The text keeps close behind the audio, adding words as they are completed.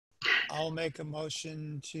I'll make a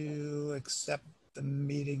motion to accept the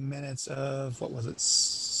meeting minutes of, what was it,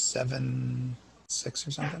 7/6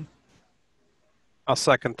 or something? I'll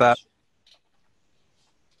second that.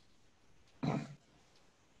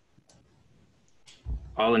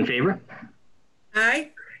 All in favor?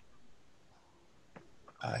 Aye.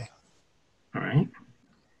 Aye. All right.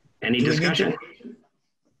 Any Do we need to- discussion?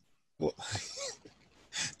 Well,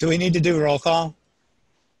 do we need to do roll call?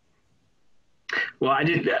 Well, I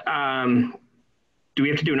did. Do we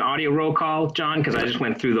have to do an audio roll call, John? Because I just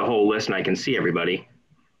went through the whole list and I can see everybody.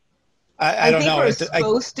 I don't think know. we're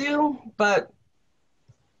supposed to, but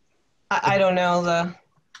I don't know.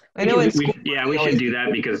 I know in school. Yeah, we should do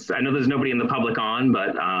that because I know there's nobody in the public on,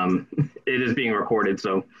 but it is being recorded.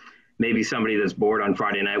 So maybe somebody that's bored on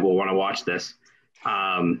Friday night will want to watch this.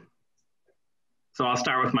 So I'll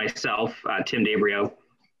start with myself, Tim DeBrio.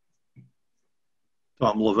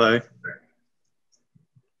 Tom LeVay.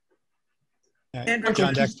 Right.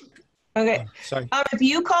 John Deck. Okay. Oh, sorry. If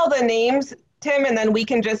you call the names, Tim, and then we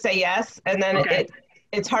can just say yes, and then Okay.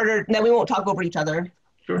 it's harder. Then we won't talk over each other.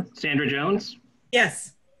 Sure. Sandra Jones.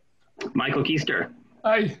 Yes. Michael Keister.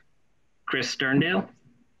 Aye. Chris Sterndale.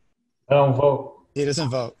 I don't vote. He doesn't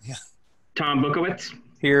vote. Yeah. Tom Bukowitz.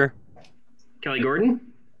 Here. Kelly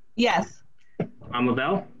Gordon. Yes. Tom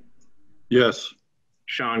LaBelle. Yes.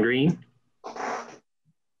 Sean Green.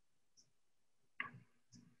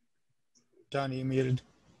 John, are you muted?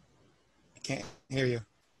 I can't hear you.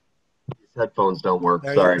 These headphones don't work.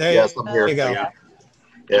 There Sorry. Yes, I'm There here. you go. Yeah.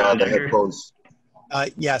 Yeah, John the Decker. headphones.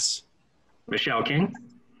 Yes. Michelle King.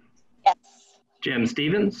 Yes. Jim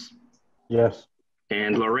Stevens. Yes.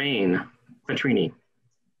 And Lorraine Petrini.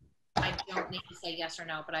 I don't need to say yes or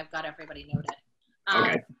no, but I've got everybody noted.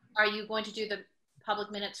 Okay. Are you going to do the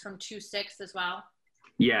public minutes from 2/6 as well?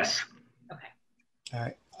 Yes. Okay. All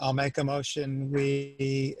right. I'll make a motion.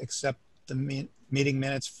 We accept the meeting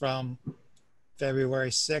minutes from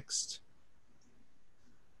February 6th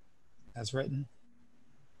as written.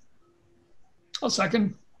 I'll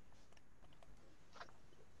second.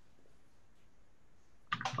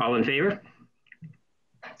 All in favor?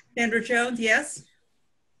 Sandra Jones, yes.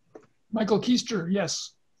 Michael Keister,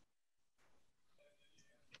 yes.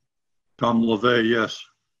 Tom LeVay, yes.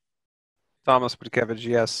 Thomas Butkevich,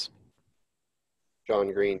 yes.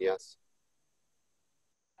 John Green, yes.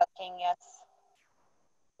 King, yes.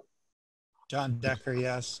 John Decker,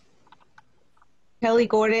 yes. Kelly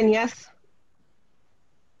Gordon, yes.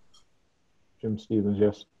 Jim Stevens,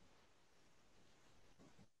 yes.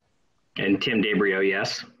 And Tim DeBrio,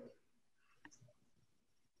 yes.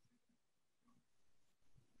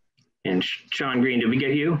 And Sean Green, did we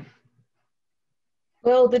get you?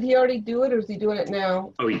 Well, did he already do it, or is he doing it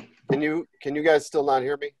now? Oh, Can you guys still not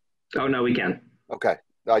hear me? oh no, we can. Okay.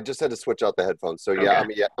 I just had to switch out the headphones. So yeah,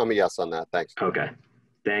 I'm a yes on that. Thanks. Okay.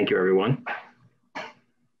 Thank you, everyone.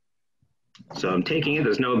 So I'm taking it.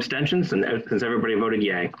 There's no abstentions, and since everybody voted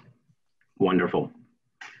yay, wonderful.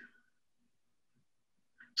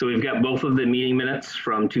 So we've got both of the meeting minutes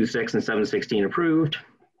from 2/6 and 7/16 approved.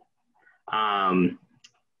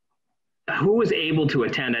 Who was able to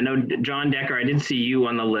attend? I know John Decker, I did see you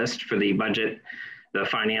on the list for the budget, the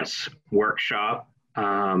finance workshop.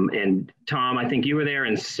 And Tom, I think you were there,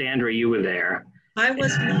 and Sandra, you were there. I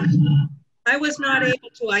was not able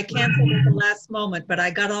to. I canceled at the last moment, but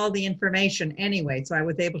I got all the information anyway, so I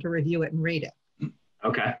was able to review it and read it.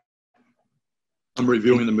 Okay. I'm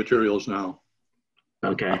reviewing the materials now.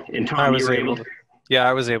 Okay. And Tom, I was you were able to. Yeah,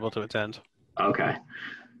 I was able to attend. Okay.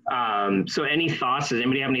 So any thoughts? Does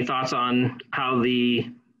anybody have any thoughts on how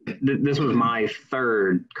this was my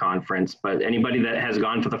third conference, but anybody that has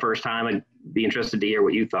gone for the first time, I'd be interested to hear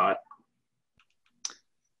what you thought.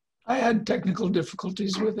 I had technical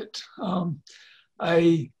difficulties with it.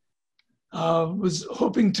 I was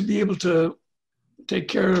hoping to be able to take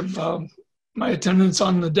care of my attendance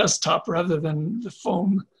on the desktop rather than the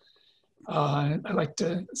phone. I like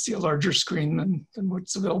to see a larger screen than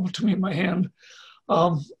what's available to me in my hand.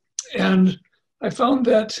 And I found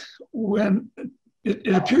that when it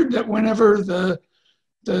appeared that whenever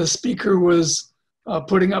the speaker was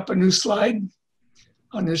putting up a new slide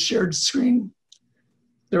on his shared screen,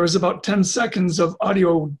 there was about 10 seconds of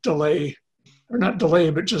audio delay, or not delay,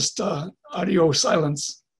 but just audio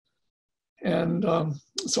silence. And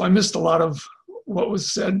so I missed a lot of what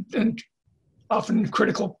was said, and often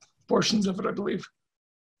critical portions of it, I believe.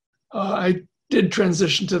 I did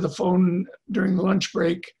transition to the phone during the lunch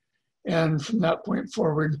break, and from that point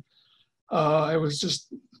forward, I was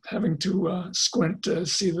just having to squint to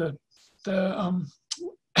see the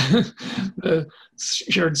the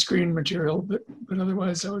shared screen material, but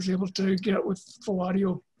otherwise I was able to get it with full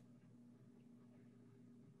audio.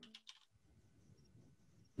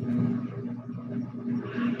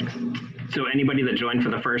 So anybody that joined for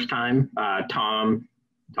the first time, Tom,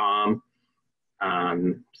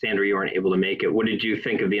 Sandra, you weren't able to make it. What did you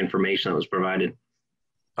think of the information that was provided?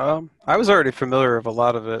 I was already familiar with a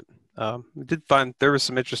lot of it. We did find there were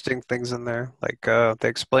some interesting things in there, like they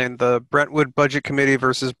explained the Brentwood Budget Committee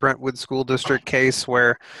versus Brentwood School District case,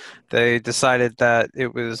 where they decided that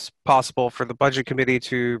it was possible for the Budget Committee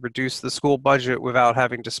to reduce the school budget without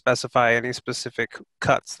having to specify any specific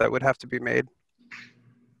cuts that would have to be made.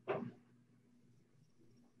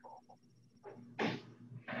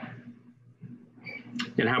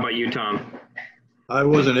 And how about you, Tom? I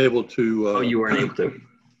wasn't able to. Oh, you weren't able to.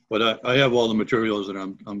 But I have all the materials and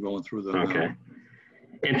I'm going through them. Okay. Now.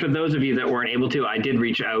 And for those of you that weren't able to, I did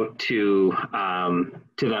reach out to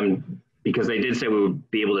them because they did say we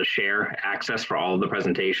would be able to share access for all of the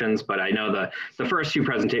presentations. But I know the first few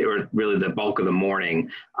presentations, or really the bulk of the morning,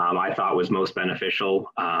 I thought was most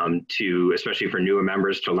beneficial especially for newer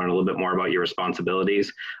members, to learn a little bit more about your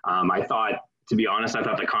responsibilities. To be honest, I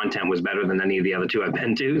thought the content was better than any of the other two I've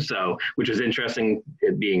been to, which was interesting,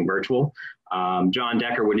 it being virtual. John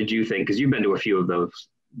Decker, what did you think? Because you've been to a few of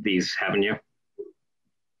these, haven't you?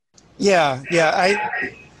 Yeah.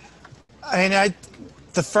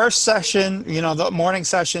 The first session, the morning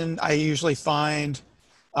session, I usually find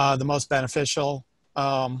the most beneficial.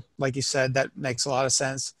 Like you said, that makes a lot of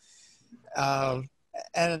sense.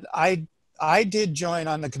 And I did join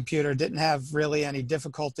on the computer, didn't have really any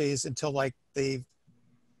difficulties until like the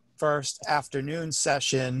first afternoon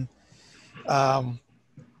session,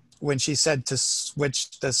 when she said to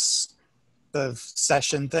switch the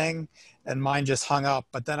session thing, and mine just hung up.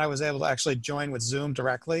 But then I was able to actually join with Zoom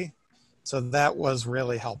directly. So that was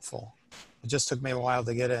really helpful. It just took me a while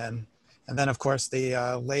to get in. And then of course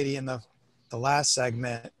the lady in the last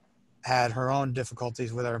segment had her own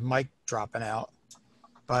difficulties with her mic dropping out.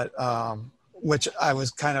 But which I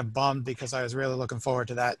was kind of bummed because I was really looking forward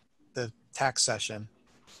to the tax session.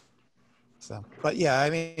 So, but yeah, I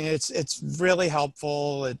mean, it's really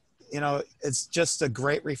helpful. It's just a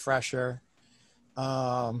great refresher.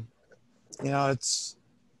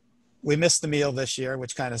 We missed the meal this year,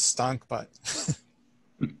 which kind of stunk, but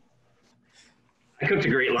I cooked a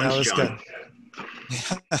great lunch, John.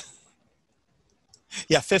 Good.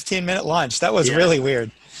 Yeah, 15-minute lunch. That was really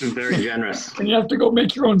weird. Very generous. And you have to go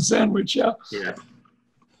make your own sandwich, yeah. Yeah.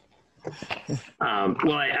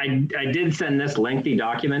 Well, I did send this lengthy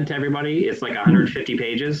document to everybody. It's like 150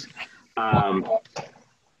 pages.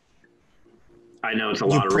 I know it's a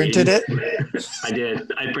lot of reading. You printed it? I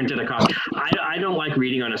did. I printed a copy. I don't like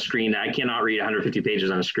reading on a screen. I cannot read 150 pages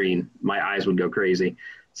on a screen. My eyes would go crazy.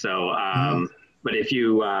 So, but if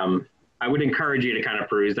you, I would encourage you to kind of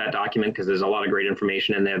peruse that document, because there's a lot of great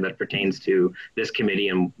information in there that pertains to this committee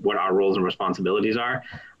and what our roles and responsibilities are.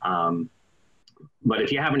 But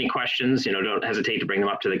if you have any questions, don't hesitate to bring them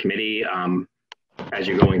up to the committee as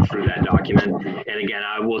you're going through that document. And again,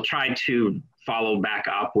 I will try to follow back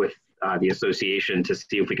up with the association to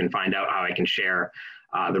see if we can find out how I can share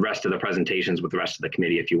the rest of the presentations with the rest of the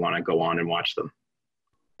committee if you want to go on and watch them.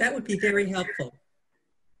 That would be very helpful.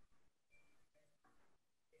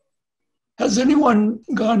 Has anyone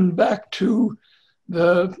gone back to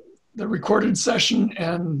the recorded session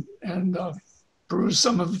and perused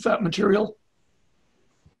some of that material?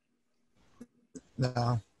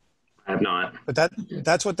 No. I have not. But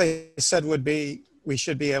that's what they said would be, we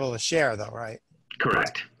should be able to share though, right?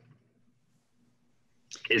 Correct.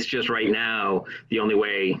 It's just right now, the only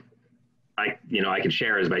way I can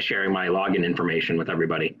share is by sharing my login information with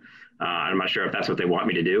everybody. I'm not sure if that's what they want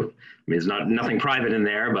me to do. I mean, there's nothing private in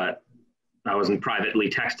there, but I wasn't privately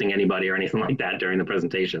texting anybody or anything like that during the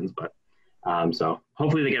presentations. But so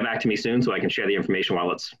hopefully they get back to me soon so I can share the information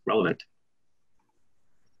while it's relevant.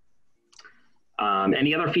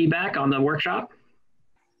 Any other feedback on the workshop?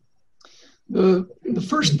 The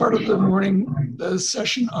first part of the morning, the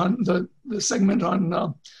session on the segment on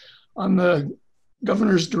the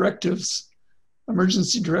governor's directives,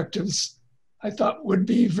 emergency directives, I thought would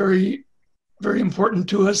be very, very important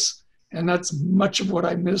to us, and that's much of what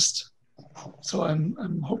I missed. So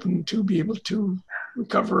I'm hoping to be able to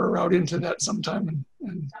recover a route into that sometime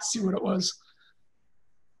and see what it was.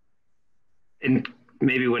 And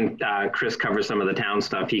maybe when Chris covers some of the town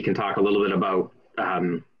stuff, he can talk a little bit about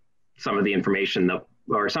some of the information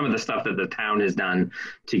or some of the stuff that the town has done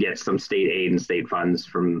to get some state aid and state funds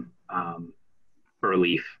from for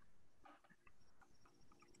relief.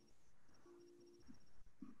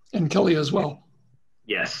 And Kelly as well.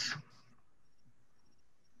 Yes.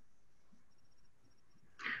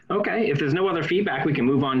 Okay, if there's no other feedback, we can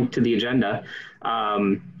move on to the agenda.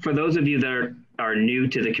 For those of you that are new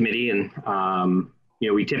to the committee and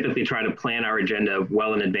we typically try to plan our agenda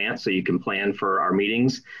well in advance so you can plan for our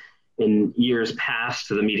meetings. In years past,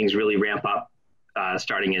 the meetings really ramp up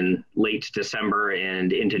starting in late December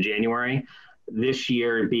and into January. This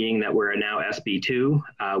year, being that we're now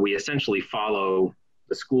SB2, we essentially follow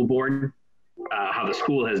the school board, how the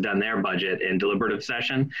school has done their budget and deliberative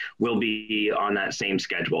session. Will be on that same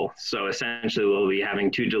schedule. So essentially, we'll be having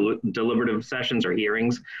two deliberative sessions or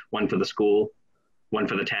hearings, one for the school, one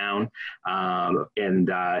for the town, and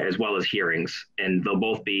as well as hearings. And they'll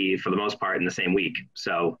both be, for the most part, in the same week.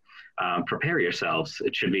 So prepare yourselves.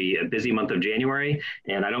 It should be a busy month of January,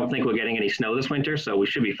 and I don't think we're getting any snow this winter, so we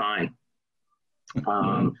should be fine.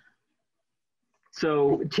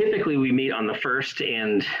 So typically we meet on the first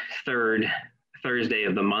and third Thursday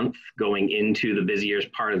of the month going into the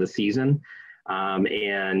busiest part of the season.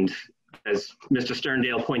 And as Mr.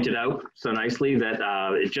 Sterndale pointed out so nicely, that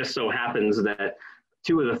it just so happens that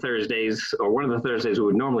two of the Thursdays, or one of the Thursdays we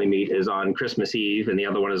would normally meet, is on Christmas Eve and the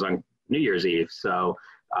other one is on New Year's Eve. So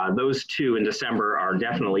those two in December are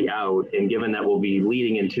definitely out. And given that we'll be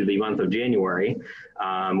leading into the month of January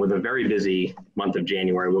with a very busy month of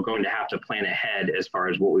January, we're going to have to plan ahead as far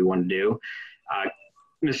as what we want to do.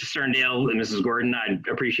 Mr. Sterndale and Mrs. Gordon, I'd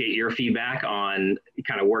appreciate your feedback on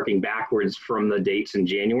kind of working backwards from the dates in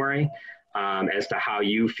January as to how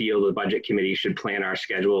you feel the budget committee should plan our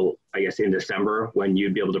schedule, I guess, in December, when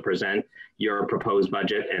you'd be able to present your proposed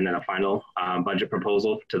budget and then a final budget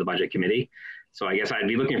proposal to the budget committee. So I guess I'd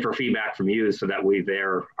be looking for feedback from you so that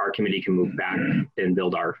our committee can move back and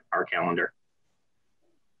build our calendar.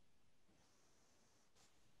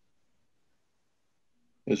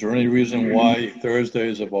 Is there any reason why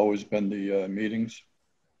Thursdays have always been the meetings?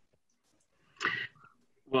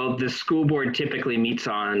 Well, the school board typically meets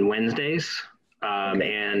on Wednesdays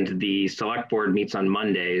and the select board meets on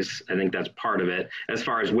Mondays. I think that's part of it. As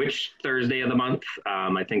far as which Thursday of the month,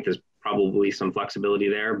 I think there's probably some flexibility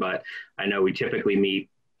there, but I know we typically meet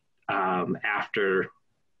after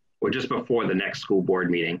or just before the next school board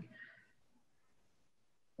meeting.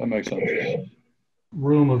 That makes sense.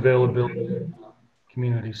 Room availability,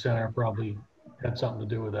 community center probably had something to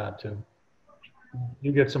do with that too.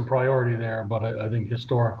 You get some priority there, but I think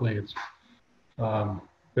historically it's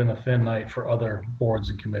been a thin night for other boards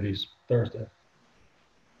and committees Thursday.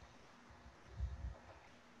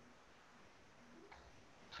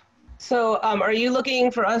 So are you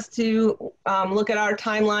looking for us to look at our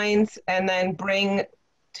timelines and then bring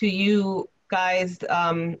to you guys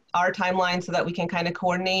our timeline so that we can kind of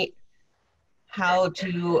coordinate how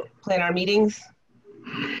to plan our meetings?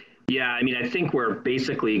 Yeah, I mean, I think we're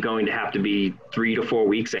basically going to have to be 3 to 4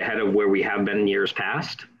 weeks ahead of where we have been in years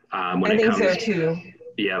past. When I think so too.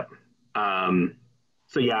 Yep.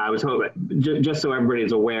 So yeah, I was hoping, just so everybody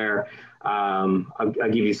is aware, I'll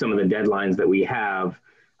give you some of the deadlines that we have.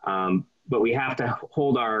 But we have to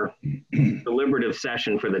hold our deliberative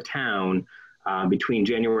session for the town between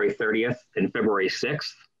January 30th and February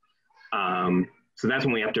 6th. So that's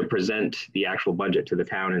when we have to present the actual budget to the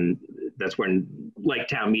town. And that's when, like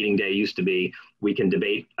town meeting day used to be, we can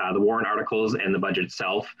debate the warrant articles and the budget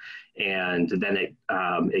itself. And then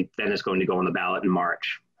then it's going to go on the ballot in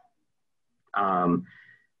March.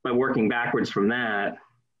 But working backwards from that,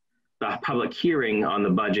 the public hearing on the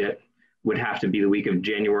budget would have to be the week of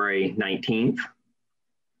January 19th.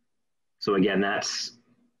 So again, that's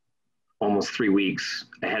almost 3 weeks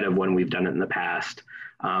ahead of when we've done it in the past.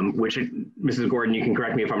 Which, Mrs. Gordon, you can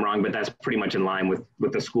correct me if I'm wrong, but that's pretty much in line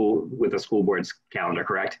with the school board's calendar,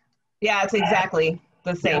 correct? Yeah, it's exactly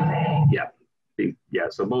the same. Yeah.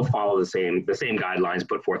 So both follow the same guidelines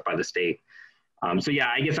put forth by the state. So yeah,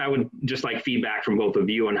 I guess I would just like feedback from both of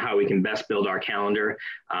you on how we can best build our calendar.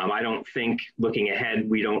 I don't think, looking ahead,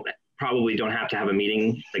 we probably don't have to have a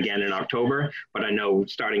meeting again in October, but I know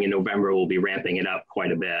starting in November we'll be ramping it up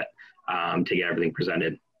quite a bit to get everything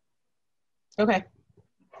presented. Okay.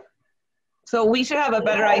 So we should have a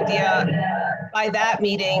better idea by that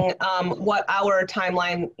meeting what our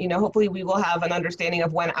timeline, hopefully we will have an understanding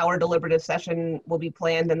of when our deliberative session will be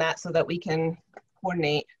planned and that, so that we can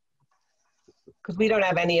coordinate, because we don't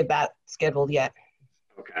have any of that scheduled yet.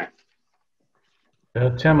 Okay.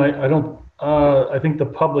 Tim, I think the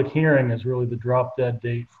public hearing is really the drop dead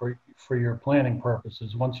date for your planning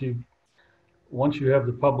purposes. Once you have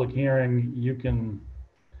the public hearing, you can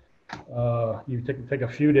you take a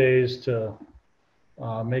few days to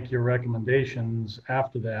make your recommendations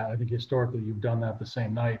after that. I think historically you've done that the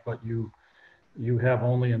same night, but you have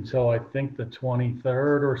only until I think the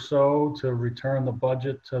 23rd or so to return the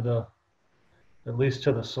budget to at least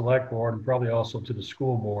to the select board and probably also to the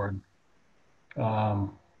school board.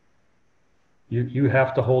 you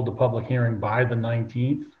have to hold the public hearing by the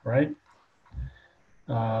 19th, right?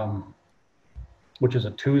 Which is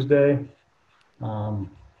a Tuesday.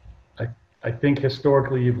 I think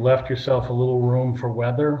historically you've left yourself a little room for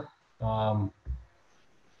weather.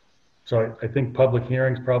 So I think public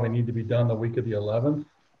hearings probably need to be done the week of the 11th.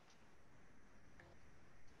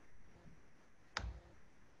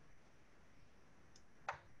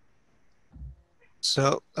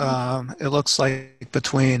 So it looks like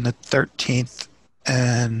between the 13th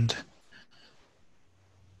and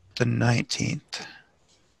the 19th.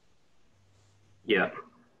 Yeah.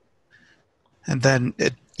 And then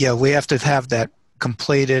we have to have that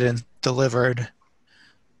completed and delivered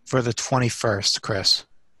for the 21st, Chris.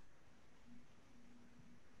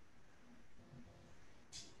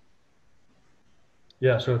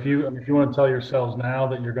 Yeah, so if you want to tell yourselves now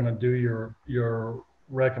that you're going to do your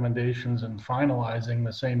recommendations and finalizing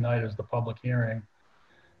the same night as the public hearing,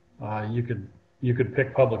 you could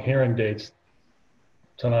pick public hearing dates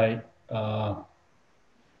tonight.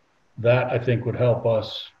 That I think would help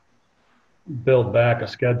us build back a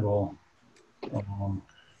schedule.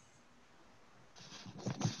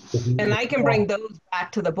 And I can bring those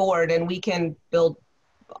back to the board and we can build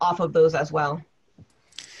off of those as well.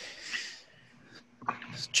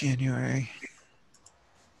 It's January.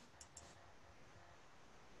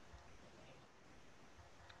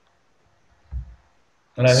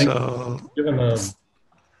 And I think so, given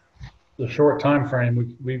the short time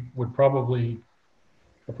frame, we would probably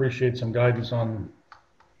appreciate some guidance on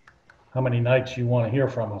how many nights you want to hear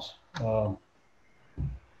from us.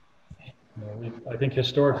 I think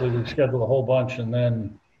historically we've scheduled a whole bunch and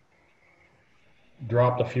then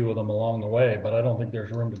dropped a few of them along the way, but I don't think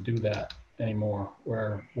there's room to do that anymore,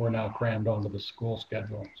 where we're now crammed onto the school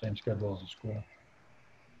schedule, same schedule as the school.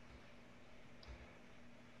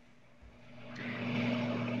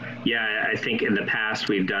 Yeah, I think in the past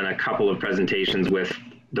we've done a couple of presentations with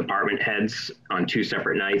department heads on 2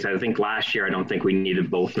 separate nights. I think last year I don't think we needed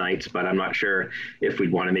both nights, but I'm not sure if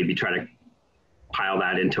we'd want to maybe try to pile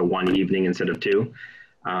that into one evening instead of 2.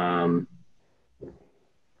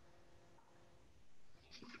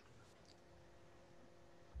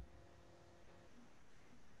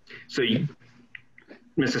 So,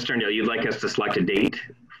 Mrs. Sterndale, you'd like us to select a date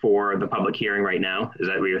for the public hearing right now? Is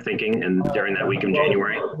that what you're thinking? And during that week in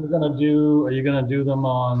January? Are you gonna do them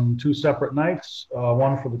on 2 separate nights?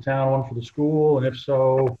 One for the town, one for the school? And if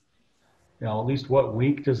so, at least what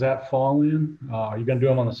week does that fall in? Are you gonna do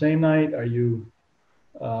them on the same night? Are you,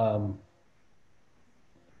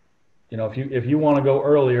 if you want to go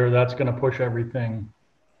earlier, that's gonna push everything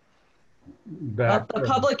back. The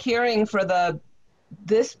public hearing for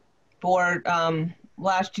this board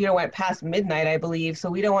last year went past midnight, I believe. So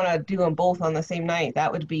we don't want to do them both on the same night.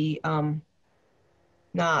 That would be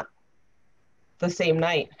not the same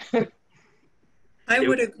night. I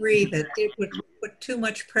would agree that it would put too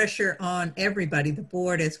much pressure on everybody, the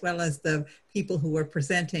board as well as the people who are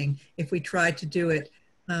presenting, if we tried to do it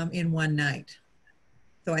in one night.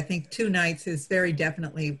 So I think 2 nights is very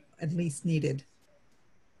definitely at least needed.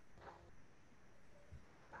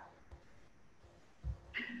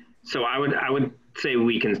 So I would say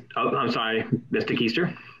we can, I'm sorry, Mr.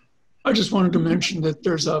 Keister. I just wanted to mention that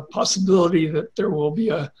there's a possibility that there will be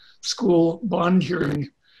a school bond hearing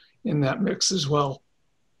in that mix as well.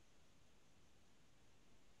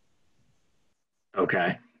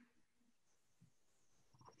 Okay.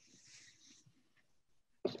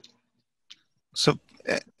 So,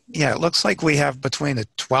 yeah, it looks like we have between the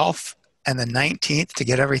 12th and the 19th to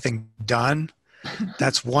get everything done.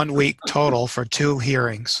 That's 1 week total for 2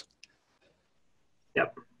 hearings.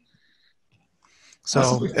 Yep.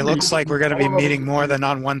 So it looks like we're going to be meeting more than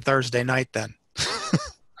on one Thursday night then.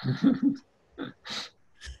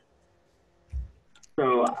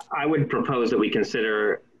 So I would propose that we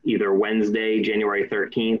consider either Wednesday, January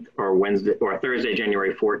 13th, or Thursday,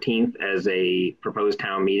 January 14th as a proposed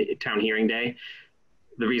town hearing day.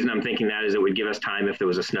 The reason I'm thinking that is it would give us time if there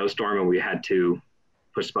was a snowstorm and we had to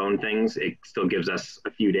postpone things. It still gives us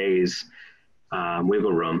a few days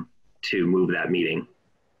wiggle room to move that meeting.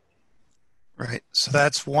 Right. So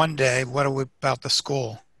that's one day. What about the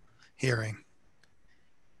school hearing?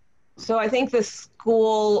 So I think the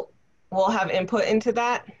school will have input into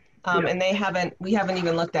that. And we haven't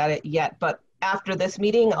even looked at it yet, but after this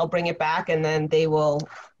meeting, I'll bring it back and then they will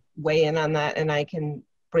weigh in on that and I can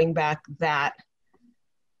bring back that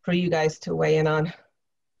for you guys to weigh in on.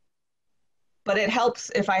 But it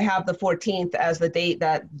helps if I have the 14th as the date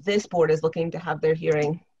that this board is looking to have their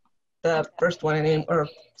hearing, the first one or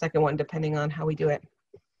second one, depending on how we do it.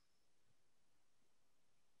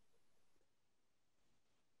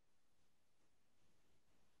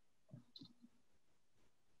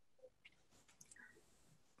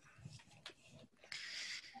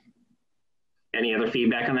 Any other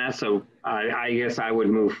feedback on that? So I guess I would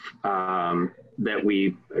move that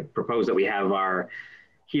we propose that we have our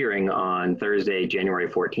hearing on Thursday, January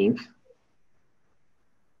 14th.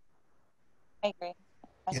 I agree.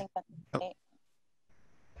 I think that's great.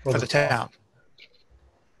 For the town.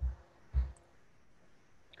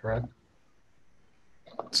 Correct.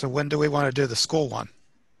 So when do we want to do the school one?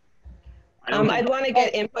 I'd want to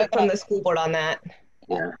get input from the school board on that.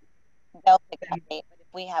 Yeah. They'll pick that date, but if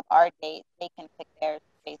we have our date, they can pick theirs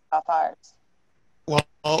based off ours.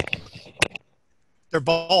 Well, they're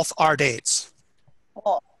both our dates.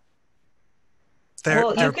 Cool.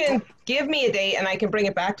 Well, you can give me a date and I can bring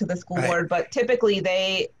it back to the school board, but typically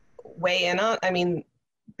they weigh in on,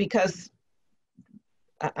 because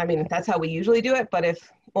that's how we usually do it. But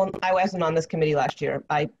I wasn't on this committee last year.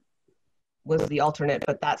 I was the alternate,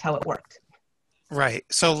 but that's how it worked. Right.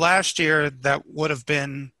 So last year that would have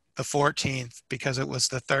been the 14th because it was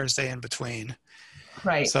the Thursday in between.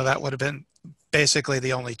 Right. So that would have been basically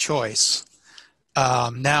the only choice.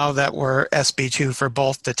 Now that we're SB2 for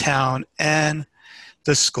both the town and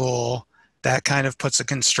the school, that kind of puts a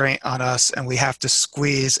constraint on us and we have to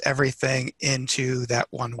squeeze everything into that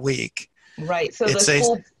 1 week. Right. So the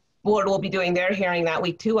school board will be doing their hearing that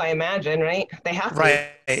week too, I imagine, right? They have to.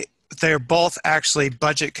 Right. They're both actually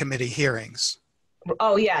budget committee hearings.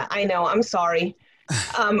 Oh yeah, I know. I'm sorry.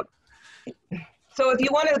 So if you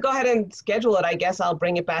want to go ahead and schedule it, I guess I'll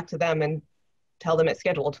bring it back to them and tell them it's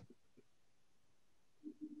scheduled.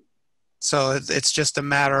 So it's just a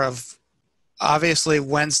matter of, obviously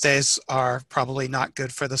Wednesdays are probably not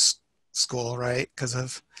good for the school, right?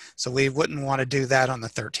 So we wouldn't want to do that on the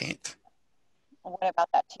 13th. What about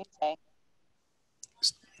that Tuesday?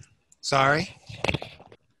 Sorry?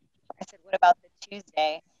 I said, what about the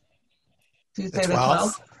Tuesday? Tuesday the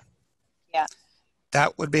 12th? Yeah.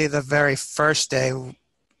 That would be the very first day.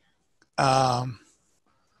 And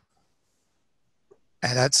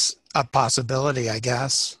that's a possibility, I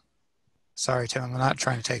guess. Sorry, Tim, I'm not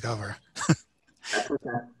trying to take over. That's okay.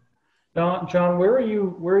 John, where are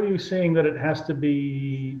you seeing that it has to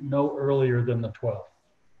be no earlier than the 12th?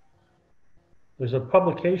 There's a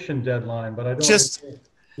publication deadline, but I don't. Is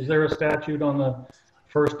there a statute on the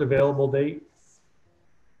first available date?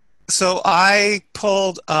 So I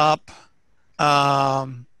pulled up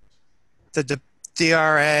the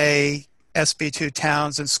DRA SB2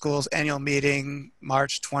 Towns and Schools Annual Meeting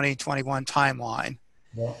March 2021 timeline.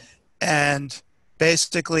 Yeah. And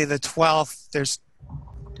basically the 12th, there's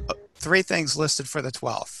 3 things listed for the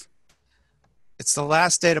 12th. It's the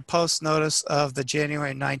last day to post notice of the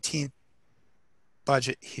January 19th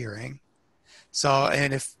budget hearing. So,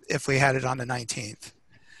 and if we had it on the 19th.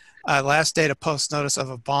 Last day to post notice of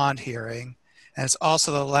a bond hearing. And it's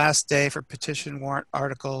also the last day for petition warrant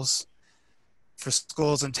articles for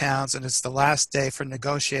schools and towns. And it's the last day for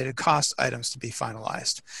negotiated cost items to be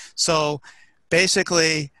finalized. So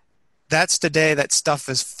basically, that's the day that stuff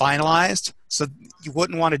is finalized. So you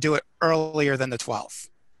wouldn't want to do it earlier than the 12th.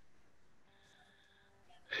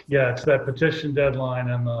 Yeah, it's that petition deadline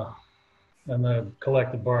and the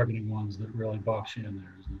collective bargaining ones that really box you in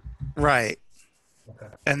there, isn't it? Right.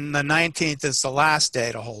 Okay. And the 19th is the last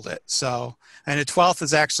day to hold it. So, and the 12th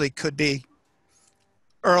is actually could be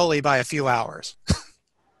early by a few hours.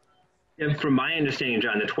 And from my understanding,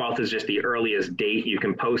 John, the 12th is just the earliest date you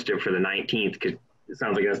can post it for the 19th, because it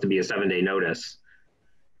sounds like it has to be a 7-day notice.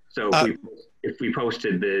 So if we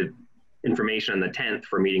posted the information on the 10th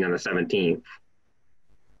for meeting on the 17th.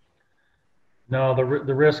 No, the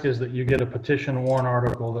risk is that you get a petition warrant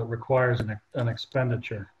article that requires an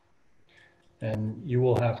expenditure, and you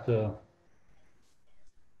will have to,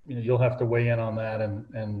 you'll have to weigh in on that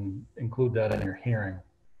and include that in your hearing.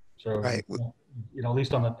 So, right. At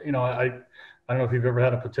least on the, I don't know if you've ever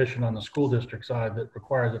had a petition on the school district side that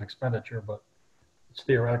requires an expenditure, but it's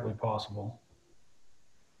theoretically possible.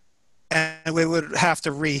 And we would have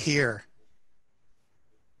to rehear.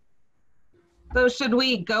 So should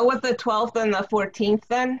we go with the 12th and the 14th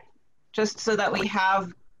then? Just so that we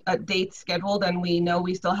have a date scheduled and we know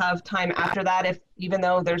we still have time after that, even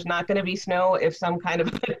though there's not going to be snow, if some kind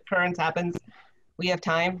of occurrence happens, we have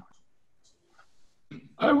time?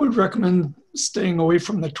 I would recommend staying away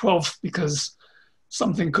from the 12th because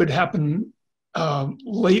something could happen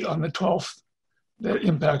late on the 12th that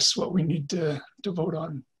impacts what we need to vote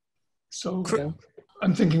on. So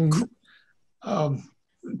I'm thinking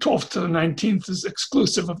 12th to the 19th is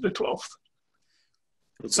exclusive of the 12th.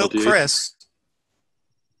 So Chris,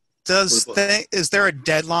 is there a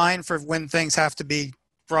deadline for when things have to be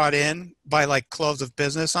brought in by like close of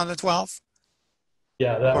business on the 12th?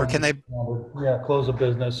 Yeah, or can they? Yeah, close of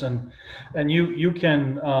business, and you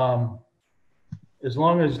can as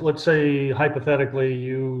long as, let's say, hypothetically,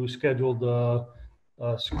 you scheduled a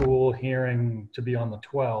school hearing to be on the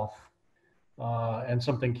 12th, and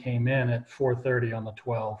something came in at 4:30 on the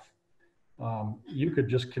 12th, you could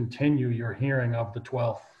just continue your hearing of the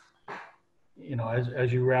 12th. You know,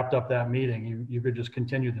 as you wrapped up that meeting, you could just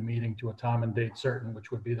continue the meeting to a time and date certain,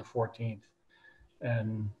 which would be the 14th,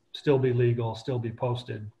 and still be legal, still be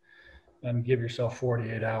posted, and give yourself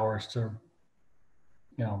 48 hours to,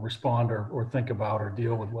 you know, respond or think about or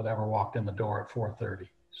deal with whatever walked in the door at 4:30.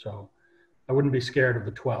 So I wouldn't be scared of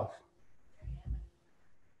the 12th.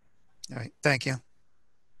 All right, thank you.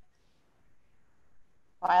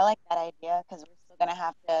 Well, I like that idea because we're still gonna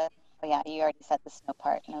have to, oh yeah, you already said the snow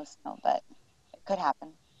part, no snow, but it could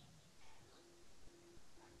happen.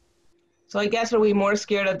 So I guess, are we more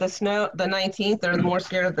scared of the snow, the 19th, or more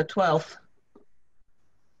scared of the 12th?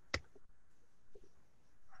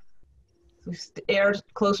 So air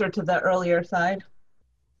closer to the earlier side.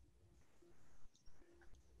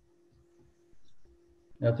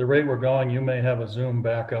 At the rate we're going, you may have a Zoom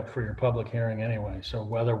backup for your public hearing anyway, so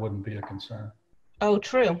weather wouldn't be a concern. Oh,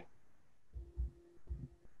 true.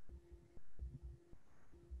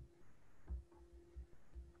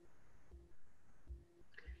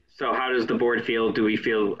 So how does the board feel? Do we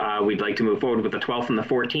feel we'd like to move forward with the 12th and the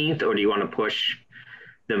 14th, or do you want to push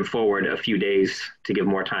them forward a few days to give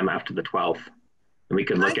more time after the 12th? And we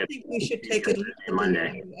could look I at think we should take it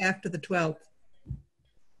Monday after the 12th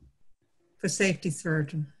for safety's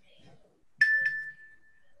virgin.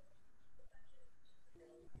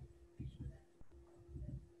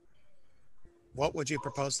 What would you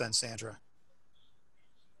propose then, Sandra?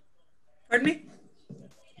 Pardon me?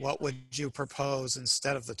 What would you propose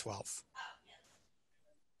instead of the 12th?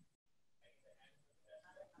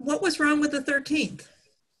 What was wrong with the 13th?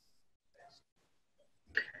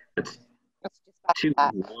 It's 2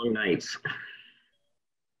 long nights.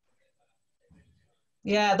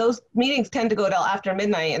 Yeah, those meetings tend to go till after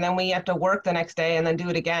midnight, and then we have to work the next day and then do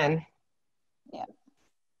it again. Yeah.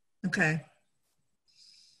 Okay.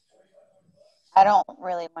 I don't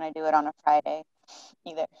really want to do it on a Friday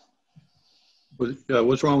either. But, yeah,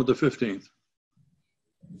 what's wrong with the 15th?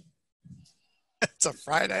 It's a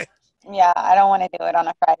Friday. Yeah, I don't want to do it on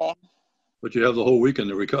a Friday. But you have the whole weekend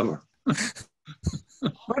to recover.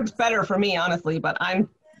 Works better for me, honestly, but I'm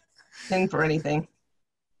in for anything.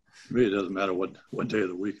 To me, it doesn't matter what day of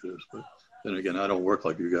the week it is. But then again, I don't work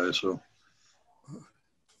like you guys, so.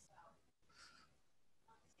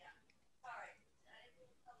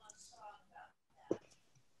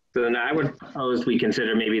 So then I would propose we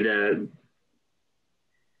consider maybe the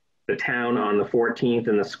town on the 14th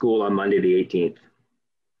and the school on Monday, the 18th.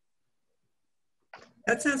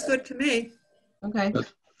 That sounds good to me. Okay.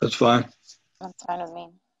 That's fine. That's fine with me.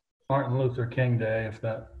 Martin Luther King Day, if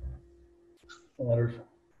that matters.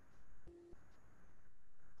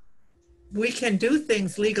 We can do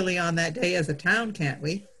things legally on that day as a town, can't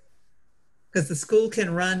we? Because the school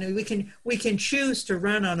can run, we can choose to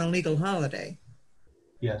run on a legal holiday.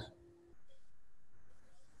 Yes.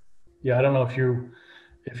 Yeah, I don't know if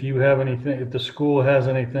you have anything, if the school has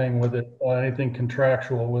anything with it, anything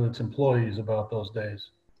contractual with its employees about those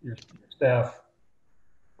days, your staff.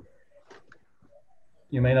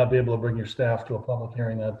 You may not be able to bring your staff to a public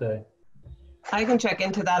hearing that day. I can check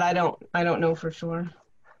into that. I don't know for sure.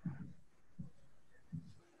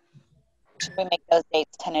 Should we make those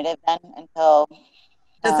dates tentative then until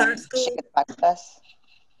Does our school, she gets back to us?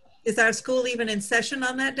 is our school even in session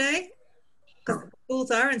on that day? Because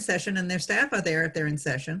schools are in session and their staff are there if they're in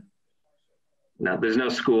session. No, there's no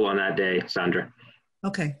school on that day, Sandra.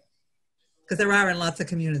 Okay. Because there are in lots of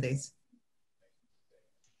communities.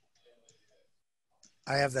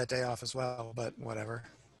 I have that day off as well, but whatever.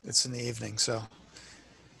 It's in the evening, so.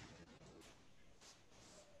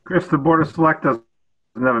 Chris, the Board of Select doesn't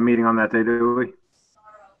have a meeting on that day, do we?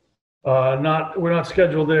 We're not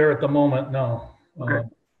scheduled there at the moment, no. Okay.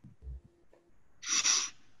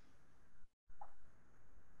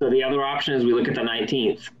 So the other option is we look at the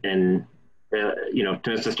 19th and, you know, to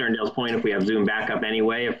Mr. Sterndale's point, if we have Zoom backup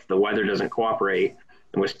anyway, if the weather doesn't cooperate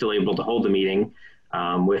and we're still able to hold the meeting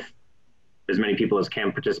with as many people as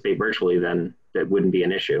can participate virtually, then that wouldn't be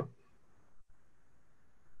an issue.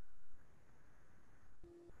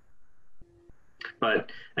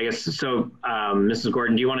 But I guess, so Mrs.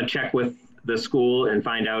 Gordon, do you want to check with the school and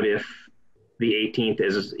find out if the 18th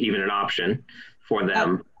is even an option for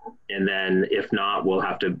them? And then if not, we'll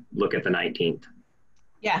have to look at the 19th.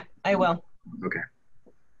 Yeah, I will. Okay.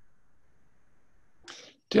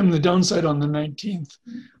 Tim, the downside on the 19th,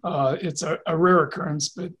 it's a rare occurrence,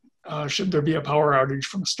 but should there be a power outage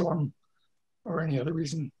from a storm or any other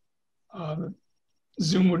reason,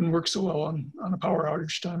 Zoom wouldn't work so well on a power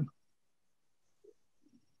outage time.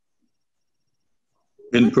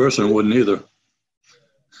 In person wouldn't either.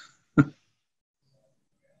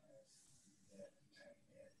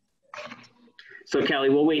 So Kelly,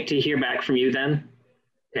 we'll wait to hear back from you then.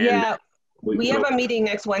 And yeah, we have a meeting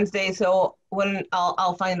next Wednesday, so when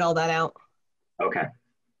I'll find all that out. Okay.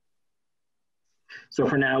 So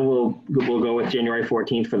for now, we'll go with January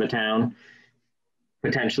 14th for the town.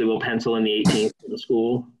 Potentially, we'll pencil in the 18th for the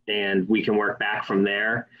school, and we can work back from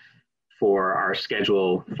there for our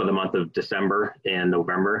schedule for the month of December and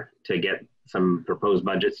November to get some proposed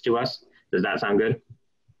budgets to us. Does that sound good?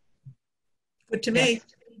 Good to me.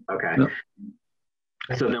 Okay. Yep.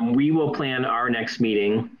 So then we will plan our next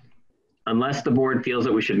meeting, unless the board feels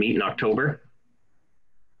that we should meet in October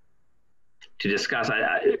to discuss.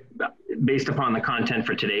 Based upon the content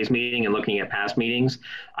for today's meeting and looking at past meetings,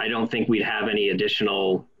 I don't think we'd have any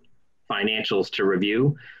additional financials to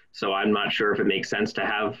review. So I'm not sure if it makes sense to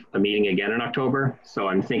have a meeting again in October. So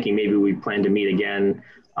I'm thinking maybe we plan to meet again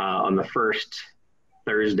on the first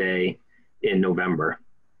Thursday in November,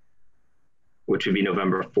 which would be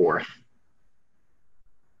November 4th.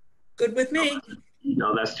 Good with me.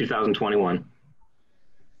 No, that's 2021.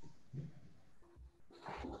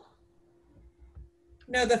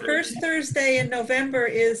 No, the first Thursday in November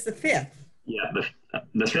is the 5th. Yeah,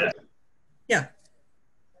 the 5th. Yeah.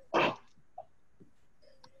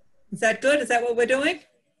 Is that good? Is that what we're doing?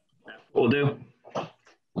 We'll do. How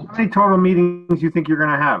many total meetings do you think you're going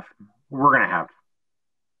to have? We're going to have.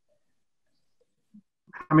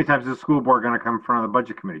 How many times is the school board going to come in front of the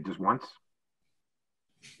budget committee? Just once?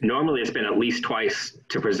 Normally, it's been at least twice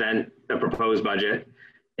to present a proposed budget.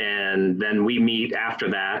 And then we meet after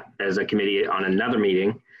that as a committee on another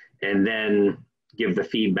meeting and then give the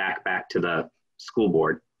feedback back to the school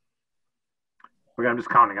board. Okay, I'm just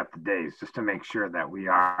counting up the days just to make sure that we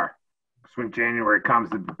are. So when January comes,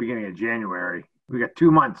 the beginning of January, we got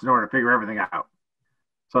 2 months in order to figure everything out.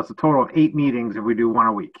 So it's a total of 8 meetings if we do one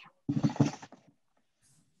a week.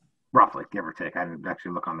 Roughly, give or take. I didn't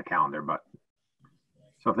actually look on the calendar, but.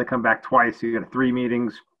 So if they come back twice, you got 3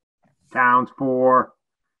 meetings, towns 4,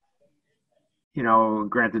 you know,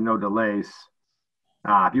 granted no delays.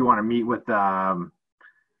 If you want to meet with,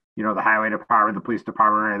 you know, the highway department, the police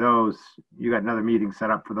department, or any of those, you got another meeting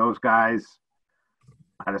set up for those guys.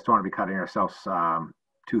 I just don't want to be cutting ourselves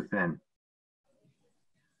too thin.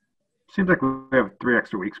 Seems like we have 3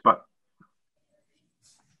 extra weeks, but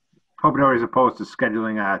hope nobody's opposed to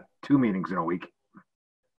scheduling 2 meetings in a week.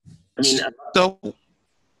 I mean, so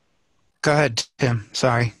go ahead, Tim.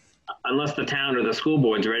 Sorry. Unless the town or the school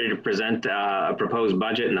board's ready to present a proposed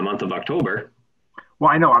budget in the month of October.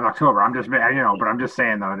 Well, I know in October. I'm just, you know, but I'm just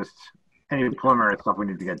saying though, just any preliminary stuff we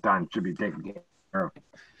need to get done should be taken care of.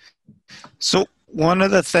 So one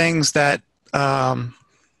of the things that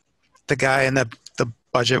the guy in the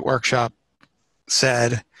budget workshop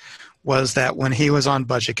said was that when he was on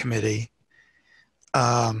budget committee,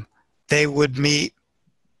 they would meet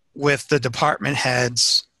with the department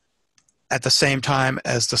heads at the same time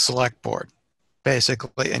as the select board,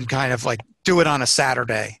 basically, and kind of like do it on a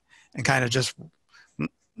Saturday and kind of just,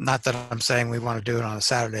 not that I'm saying we want to do it on a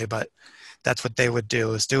Saturday, but that's what they would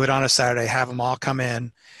do, is do it on a Saturday, have them all come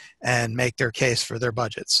in and make their case for their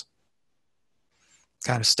budgets.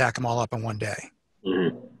 Kind of stack them all up in one day.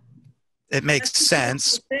 Mm-hmm. It makes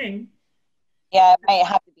sense. Yeah, it might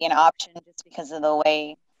have to be an option just because of the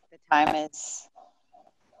way the time is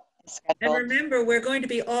scheduled. And remember, we're going to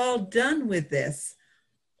be all done with this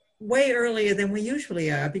way earlier than we usually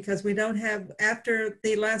are because we don't have, after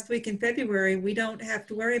the last week in February, we don't have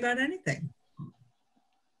to worry about anything.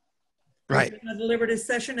 Right. It's a deliberative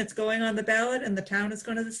session, it's going on the ballot and the town is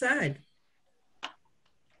going to decide.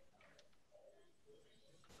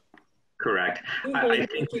 Correct. I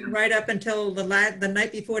think right up until the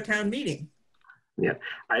night before town meeting. Yeah,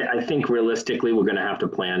 I think realistically we're going to have to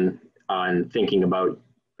plan on thinking about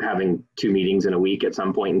having 2 meetings in a week at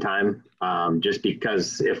some point in time, just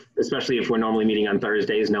because especially if we're normally meeting on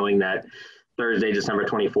Thursdays, knowing that Thursday, December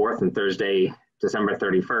 24th and Thursday, December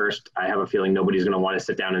 31st, I have a feeling nobody's going to want to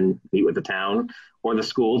sit down and meet with the town or the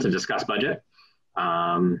school to discuss budget.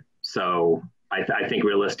 So I think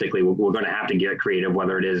realistically we're going to have to get creative,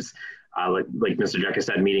 whether it is like Mr. Jekyll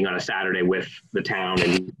said, meeting on a Saturday with the town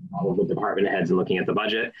and all of the department heads and looking at the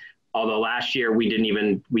budget. Although last year we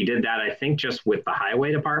did that, I think, just with the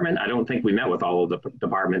highway department. I don't think we met with all of the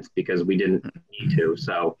departments because we didn't need to.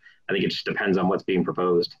 So I think it just depends on what's being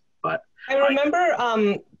proposed. But I remember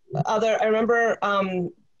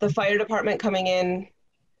the fire department coming in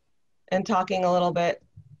and talking a little bit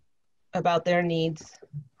about their needs.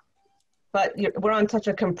 but we're on such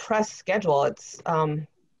a compressed schedule. It's a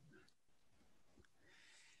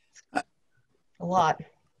lot.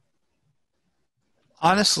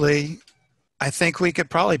 Honestly, I think we could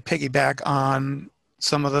probably piggyback on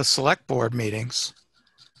some of the select board meetings,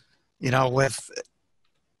 with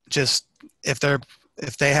just if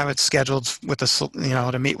they have it scheduled with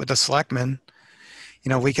to meet with the selectmen,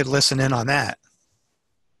 we could listen in on that.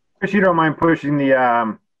 Chris, you don't mind pushing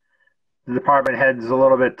the department heads a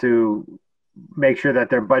little bit to make sure that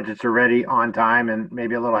their budgets are ready on time and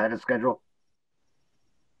maybe a little ahead of schedule?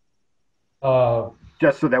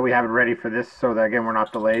 Just so that we have it ready for this, so that again, we're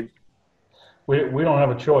not delayed. We don't have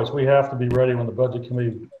a choice. We have to be ready when the budget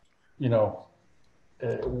committee,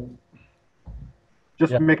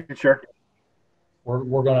 just making sure.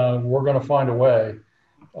 We're gonna find a way.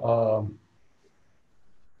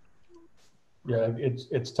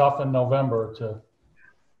 It's tough in November to,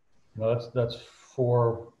 that's 4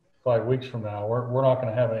 or 5 weeks from now. We're not going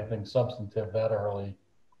to have anything substantive that early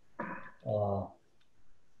on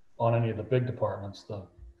any of the big departments. The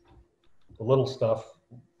little stuff,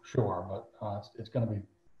 sure, but it's going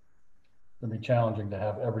to be challenging to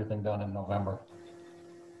have everything done in November.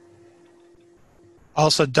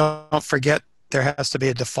 Also, don't forget there has to be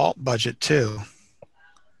a default budget too.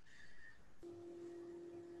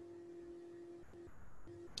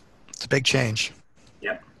 It's a big change.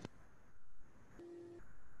 Yep.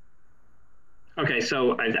 Okay,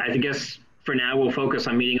 so I guess for now we'll focus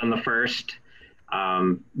on meeting on the 1st.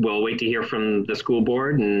 We'll wait to hear from the school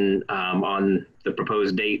board and on the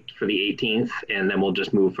proposed date for the 18th, and then we'll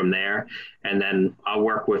just move from there. And then I'll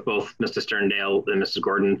work with both Mr. Sterndale and Mrs.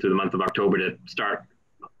 Gordon through the month of October to start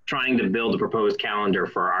trying to build a proposed calendar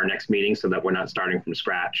for our next meeting so that we're not starting from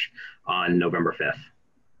scratch on November 5th.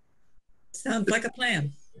 Sounds like a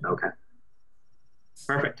plan. Okay.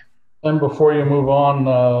 Perfect. And before you move on,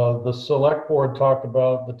 the select board talked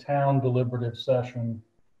about the town deliberative session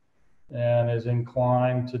and is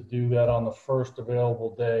inclined to do that on the first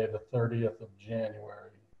available day, the 30th of January.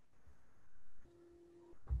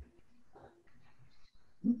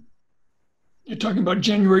 You're talking about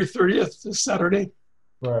January 30th, this Saturday?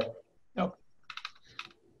 Right. Yep.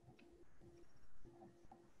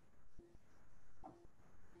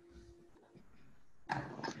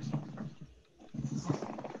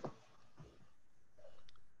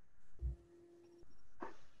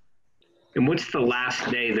 And what's the last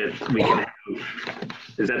day that we can have?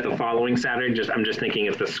 Is that the following Saturday? I'm just thinking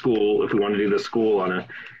if if we want to do the school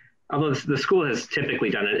although the school has typically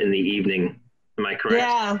done it in the evening. Am I correct?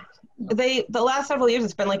 Yeah, the last several years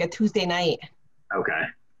it's been like a Tuesday night. Okay.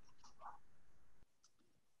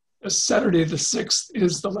 Saturday the 6th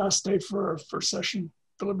is the last day for our first session,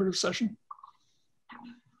 deliberative session.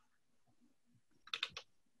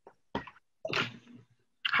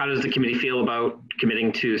 How does the committee feel about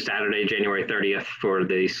committing to Saturday, January 30th for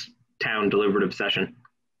the town deliberative session?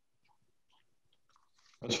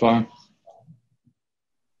 That's fine.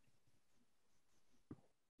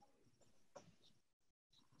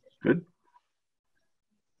 Good.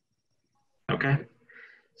 Okay.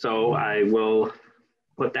 So I will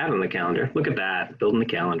put that on the calendar. Look at that, building the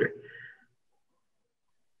calendar.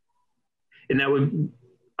 And that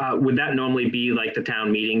would that normally be like the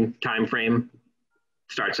town meeting time frame?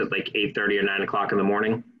 Starts at like 8:30 or 9 o'clock in the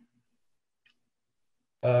morning?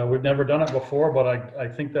 We've never done it before, but I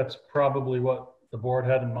think that's probably what the board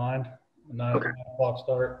had in mind. 9 o'clock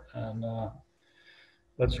start, and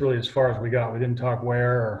that's really as far as we got. We didn't talk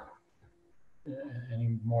where or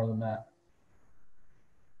any more than that.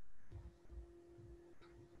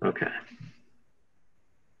 Okay.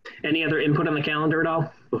 Any other input on the calendar at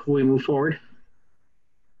all before we move forward?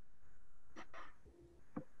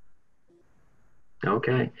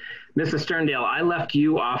 Okay. Mrs. Sterndale, I left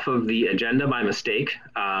you off of the agenda by mistake.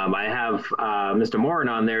 I have Mr. Moran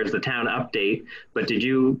on there as the town update, but did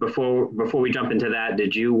you, before we jump into that,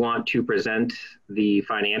 did you want to present the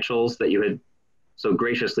financials that you had so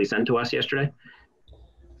graciously sent to us yesterday?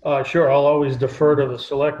 Sure, I'll always defer to the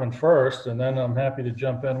selectmen first, and then I'm happy to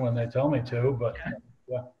jump in when they tell me to, but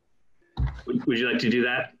yeah. Would you like to do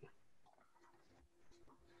that?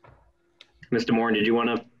 Mr. Moran, did you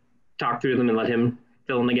want to talk through them and let him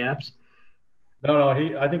fill in the gaps? No,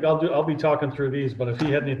 I think I'll be talking through these, but if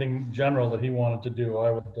he had anything general that he wanted to do, I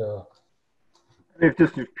would. If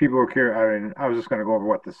people were curious, I mean, I was just going to go over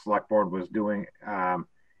what the select board was doing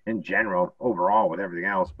in general, overall with everything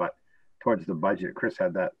else, but towards the budget, Chris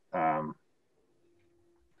had that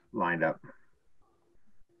lined up.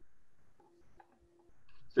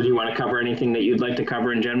 So do you want to cover anything that you'd like to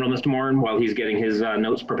cover in general, Mr. Moran, while he's getting his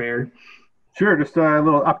notes prepared? Sure, just a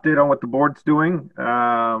little update on what the board's doing.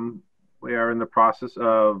 we are in the process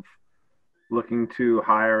of looking to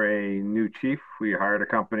hire a new chief. We hired a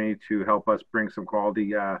company to help us bring some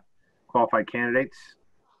qualified candidates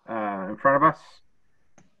in front of us.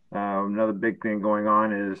 Another big thing going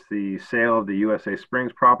on is the sale of the USA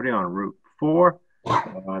Springs property on Route 4.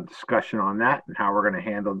 Discussion on that and how we're going to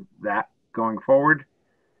handle that going forward.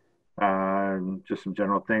 Just some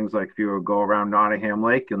general things like if you go around Nottingham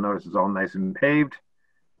Lake, you'll notice it's all nice and paved.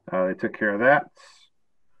 They took care of that.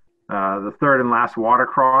 The third and last water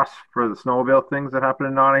cross for the snowmobile things that happened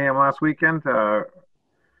in Nottingham last weekend.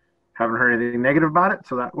 Haven't heard anything negative about it,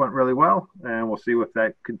 so that went really well. And we'll see if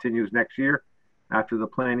that continues next year after the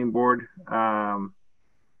planning board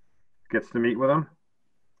gets to meet with them.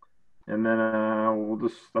 And then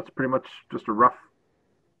that's pretty much just a rough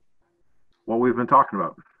what we've been talking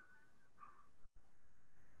about.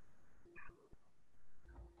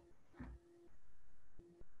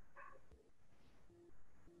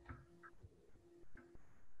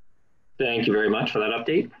 Thank you very much for that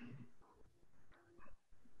update.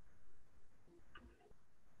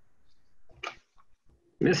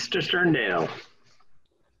 Mr. Sterndale.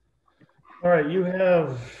 All right, you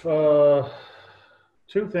have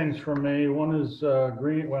two things for me. One is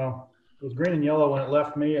green. Well, it was green and yellow when it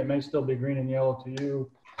left me. It may still be green and yellow to you.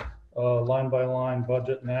 Line by line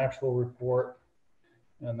budget and actual report.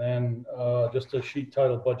 And then just a sheet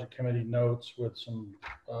titled Budget Committee Notes with some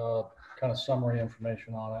kind of summary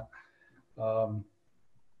information on it.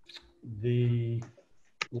 The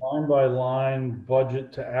line by line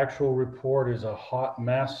budget to actual report is a hot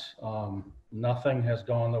mess. Nothing has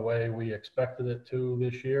gone the way we expected it to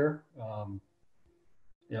this year,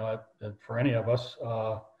 you know, for any of us.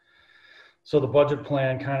 So the budget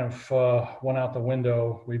plan kind of went out the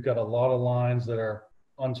window. We've got a lot of lines that are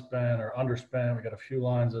unspent or underspent. We got a few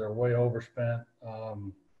lines that are way overspent.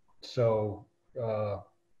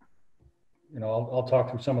 You know, I'll talk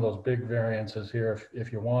through some of those big variances here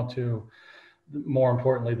if you want to. More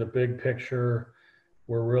importantly, the big picture,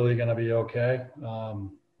 we're really going to be okay.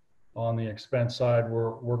 On the expense side,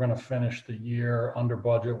 we're going to finish the year under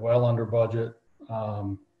budget, well under budget,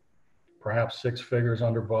 perhaps 6 figures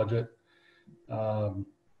under budget.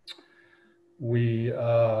 We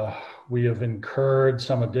have incurred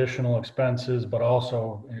some additional expenses, but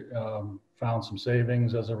also found some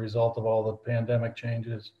savings as a result of all the pandemic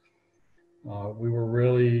changes. We were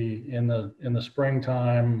really in the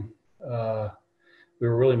springtime. We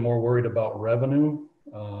were really more worried about revenue.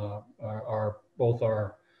 Both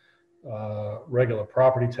our regular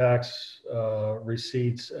property tax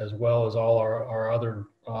receipts, as well as all our other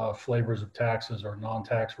flavors of taxes or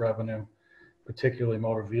non-tax revenue, particularly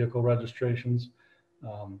motor vehicle registrations.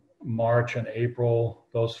 March and April,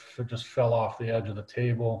 those just fell off the edge of the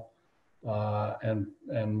table.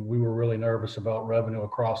 And we were really nervous about revenue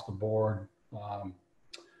across the board.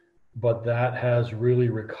 But that has really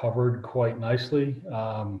recovered quite nicely.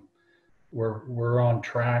 We're on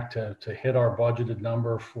track to hit our budgeted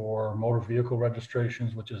number for motor vehicle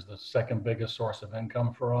registrations, which is the second biggest source of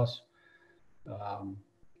income for us.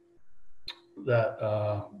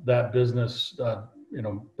 That business, you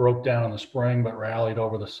know, broke down in the spring, but rallied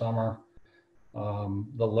over the summer.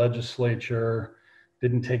 The legislature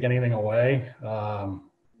didn't take anything away.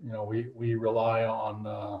 You know, we rely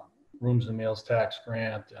on rooms and meals tax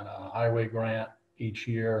grant and a highway grant each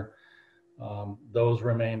year. Those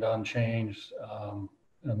remained unchanged,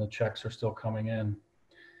 and the checks are still coming in.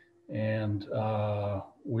 And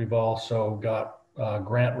we've also got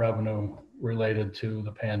grant revenue related to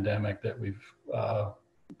the pandemic that we've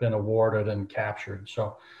been awarded and captured.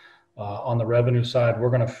 So on the revenue side, we're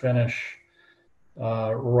going to finish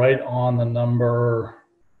right on the number,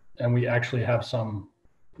 and we actually have some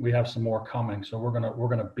more coming. So we're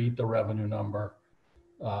gonna beat the revenue number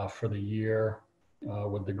for the year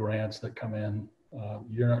with the grants that come in.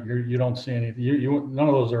 You don't see any. None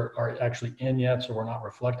of those are actually in yet, so we're not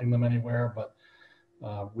reflecting them anywhere. But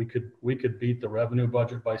we could beat the revenue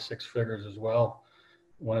budget by 6 figures as well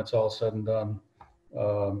when it's all said and done.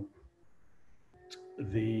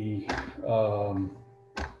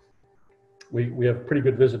 We have pretty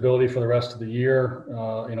good visibility for the rest of the year.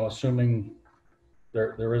 You know, assuming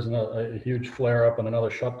there isn't a huge flare up and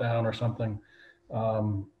another shutdown or something.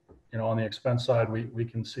 You know, on the expense side, we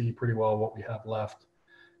can see pretty well what we have left.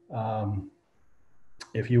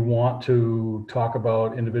 If you want to talk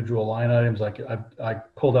about individual line items, like I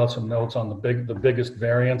pulled out some notes on the biggest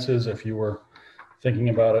variances if you were thinking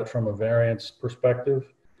about it from a variance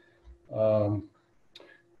perspective.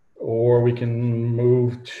 Or we can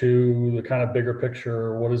move to the kind of bigger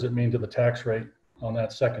picture. What does it mean to the tax rate on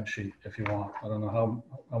that second sheet if you want? I don't know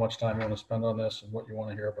how much time you want to spend on this and what you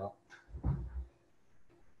want to hear about.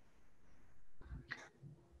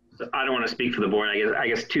 I don't want to speak for the board. I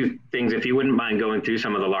guess two things. If you wouldn't mind going through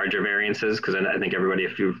some of the larger variances, because I think everybody,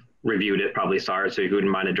 if you've reviewed it, probably saw it. So if you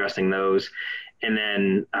wouldn't mind addressing those. And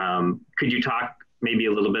then could you talk maybe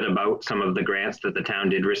a little bit about some of the grants that the town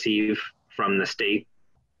did receive from the state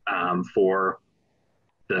for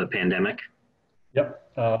the pandemic? Yep.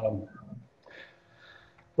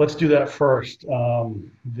 Let's do that first.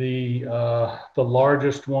 The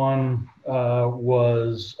largest one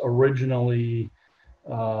was originally,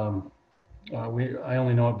 I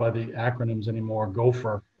only know it by the acronyms anymore.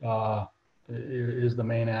 GOFER is the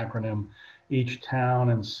main acronym. Each town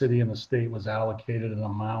and city in the state was allocated an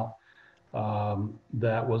amount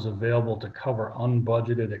that was available to cover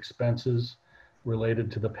unbudgeted expenses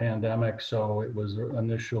related to the pandemic. So it was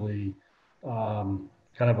initially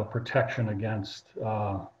kind of a protection against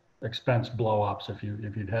expense blow-ups. If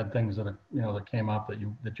you'd had things that that came up that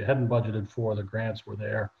you hadn't budgeted for, the grants were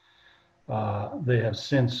there. They have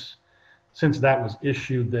since that was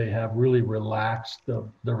issued, they have really relaxed the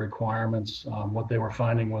requirements. What they were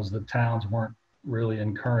finding was the towns weren't really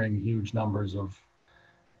incurring huge numbers of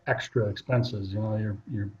extra expenses. You're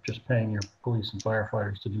just paying your police and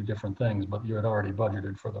firefighters to do different things, but you had already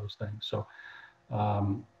budgeted for those things. So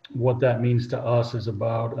what that means to us is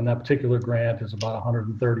about, and that particular grant is about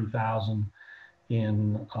 130,000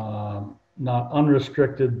 in not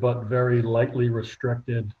unrestricted, but very lightly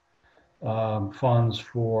restricted funds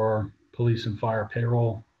for police and fire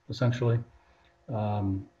payroll, essentially.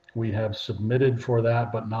 We have submitted for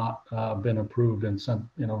that, but not been approved and sent,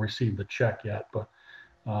 received the check yet. But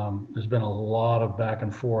there's been a lot of back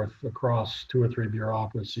and forth across 2 or 3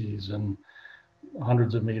 bureaucracies and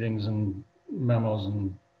hundreds of meetings and memos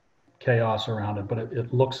and chaos around it. But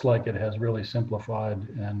it looks like it has really simplified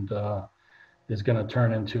and is going to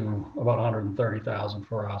turn into about 130,000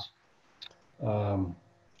 for us.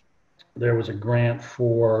 There was a grant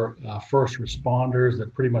for first responders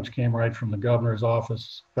that pretty much came right from the governor's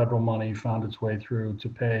office. Federal money found its way through to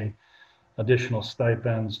pay additional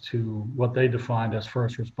stipends to what they defined as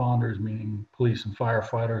first responders, meaning police and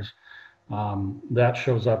firefighters. That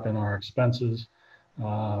shows up in our expenses,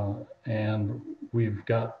 and we've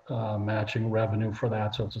got matching revenue for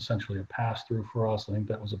that. So it's essentially a pass-through for us. I think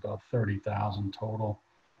that was about 30,000 total.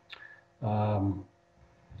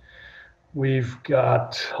 We've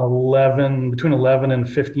got between 11 and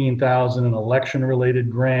 15,000 in election-related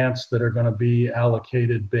grants that are going to be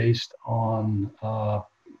allocated based on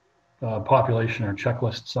population or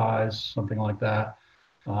checklist size, something like that.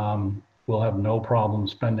 We'll have no problem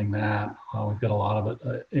spending that. We've got a lot of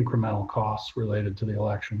it, incremental costs related to the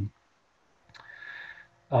election.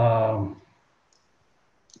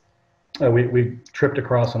 We tripped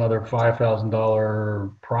across another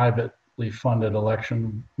 $5,000 privately funded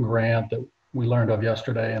election grant that we learned of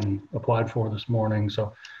yesterday and applied for this morning.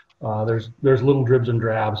 So there's little dribs and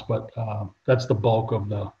drabs, but that's the bulk of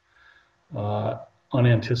the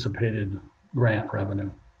unanticipated grant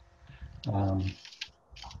revenue. On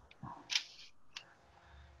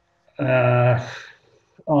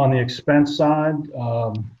the expense side,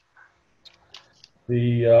 I'll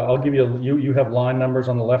give you have line numbers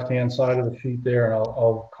on the left-hand side of the sheet there, and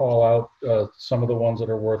I'll call out some of the ones that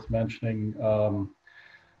are worth mentioning.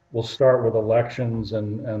 We'll start with elections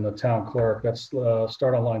and the town clerk. Let's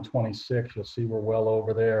start on line 26. You'll see we're well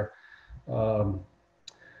over there.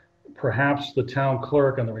 Perhaps the town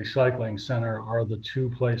clerk and the recycling center are the 2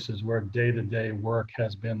 places where day-to-day work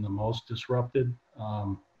has been the most disrupted.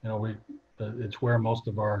 It's where most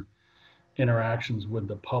of our interactions with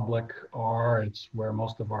the public are. It's where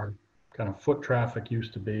most of our kind of foot traffic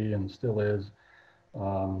used to be and still is.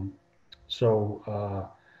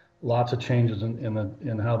 Lots of changes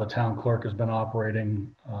in how the town clerk has been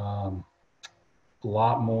operating. A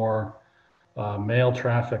lot more mail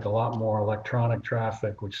traffic, a lot more electronic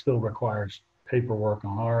traffic, which still requires paperwork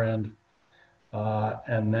on our end.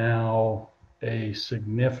 And now a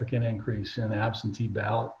significant increase in absentee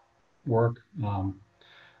ballot work.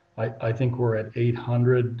 I think we're at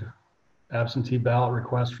 800 absentee ballot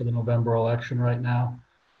requests for the November election right now,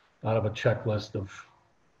 out of a checklist of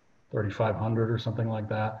 3,500 or something like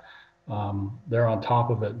that. They're on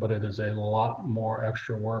top of it, but it is a lot more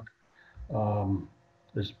extra work.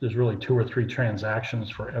 There's really 2 or 3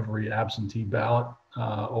 transactions for every absentee ballot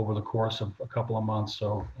over the course of a couple of months.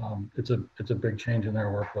 So it's a big change in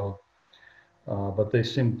their workload. But they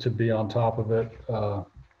seem to be on top of it.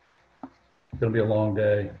 It's going to be a long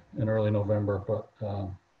day in early November, but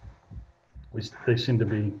they seem to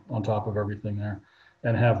be on top of everything there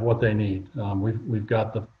and have what they need. We've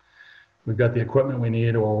got the equipment we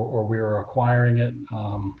need, or we are acquiring it.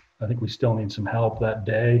 I think we still need some help that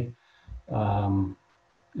day.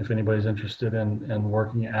 if anybody's interested in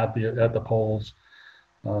working at the polls.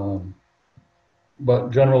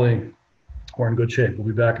 But generally, we're in good shape. We'll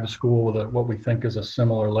be back at the school with what we think is a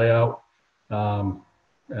similar layout,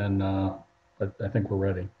 and I think we're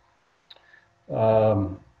ready.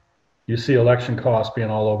 You see election costs being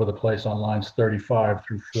all over the place on lines 35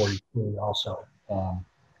 through 43 also.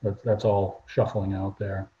 That's all shuffling out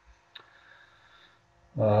there.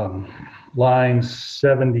 Line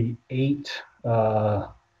 78,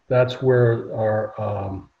 that's where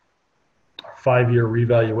our 5-year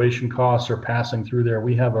revaluation costs are passing through there.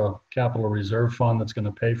 We have a capital reserve fund that's going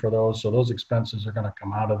to pay for those. So those expenses are going to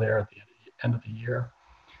come out of there at the end of the year.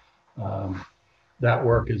 That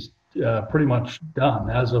work is pretty much done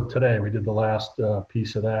as of today. We did the last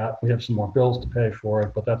piece of that. We have some more bills to pay for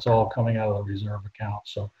it, but that's all coming out of the reserve account.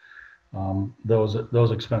 So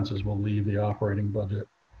those expenses will leave the operating budget.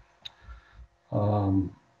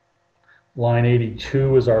 Line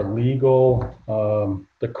 82 is our legal.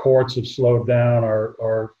 The courts have slowed down.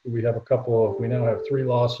 We have we now have 3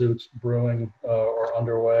 lawsuits brewing or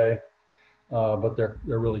underway, but they're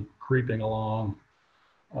really creeping along.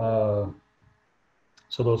 So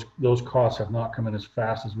those costs have not come in as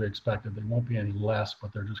fast as we expected. They won't be any less,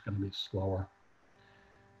 but they're just going to be slower.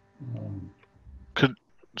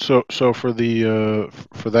 So for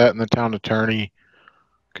that and the town attorney,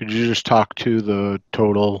 could you just talk to the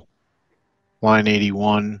total? Line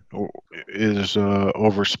 81 is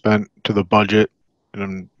overspent to the budget,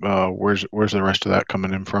 and where's the rest of that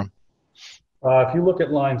coming in from? If you look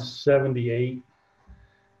at line 78,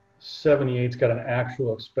 78's got an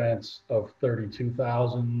actual expense of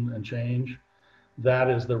 32,000 and change.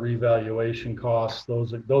 That is the revaluation costs.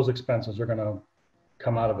 Those expenses are going to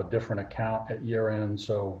come out of a different account at year end.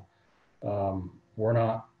 So we're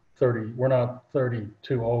not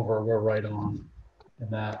 32 over. We're right on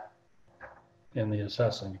in the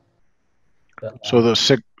assessing. So the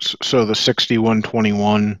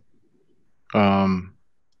 6121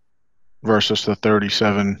 versus the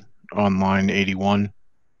 37 on line 81.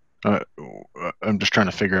 I'm just trying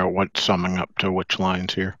to figure out what's summing up to which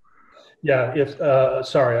lines here. Yeah,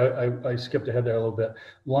 sorry, I skipped ahead there a little bit.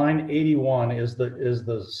 Line 81 is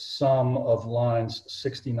the sum of lines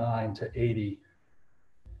 69 to 80.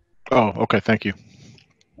 Oh, okay, thank you.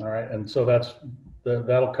 All right, and so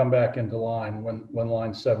that'll come back into line when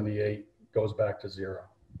line 78 goes back to 0.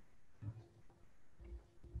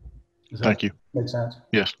 Thank you. Make sense?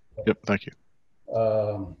 Yes. Yep. Thank you.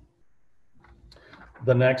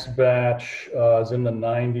 The next batch is in the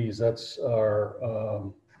 90s. That's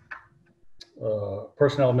our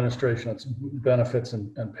personnel administration. It's benefits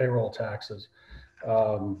and payroll taxes.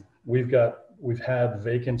 We've had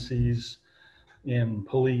vacancies in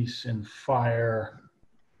police and fire.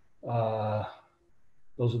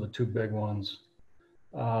 Those are the 2 big ones.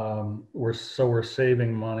 We're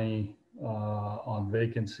saving money on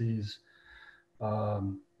vacancies.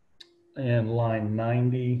 And line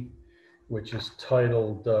 90, which is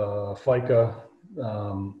titled FICA,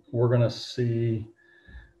 we're going to see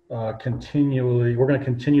we're going to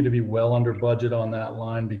continue to be well under budget on that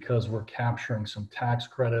line because we're capturing some tax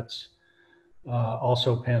credits,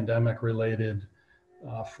 also pandemic related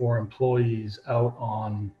for employees out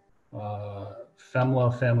on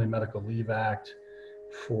FEMLA, Family Medical Leave Act.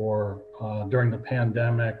 For during the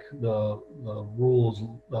pandemic, the rules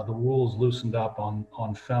loosened up on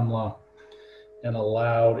FEMLA and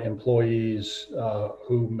allowed employees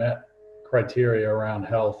who met criteria around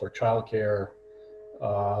health or childcare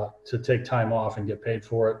to take time off and get paid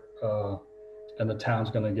for it, and the town's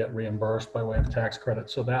going to get reimbursed by way of tax credit.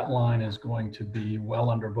 So that line is going to be well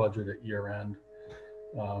under budget at year end.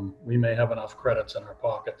 We may have enough credits in our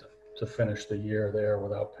pocket to finish the year there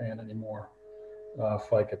without paying any more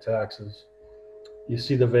FICA taxes. You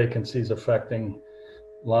see the vacancies affecting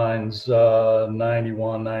lines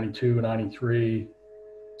 91, 92, 93,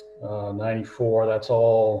 94. That's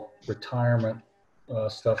all retirement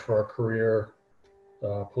stuff for our career,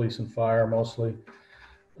 police and fire mostly.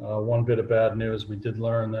 One bit of bad news, we did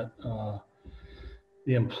learn that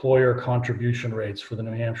the employer contribution rates for the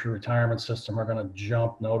New Hampshire retirement system are going to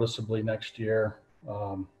jump noticeably next year,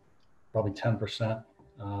 probably 10%.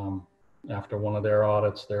 After one of their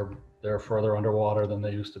audits, they're further underwater than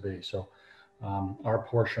they used to be. So our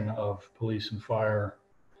portion of police and fire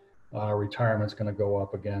retirement is going to go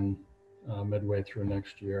up again midway through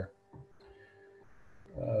next year.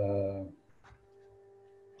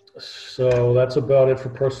 So that's about it for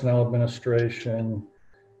personnel administration.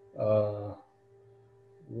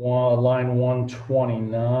 Line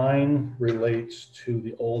 129 relates to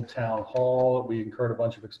the old town hall. We incurred a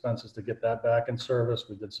bunch of expenses to get that back in service.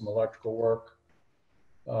 We did some electrical work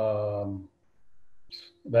That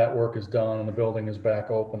work is done and the building is back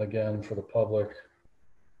open again for the public.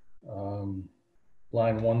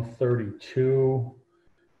 Line 132,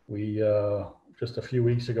 we just a few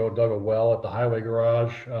weeks ago dug a well at the highway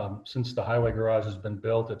garage. Since the highway garage has been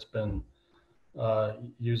built, it's been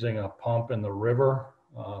using a pump in the river.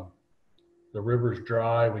 The river's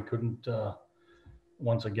dry. We couldn't,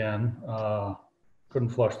 once again, couldn't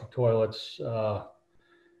flush the toilets,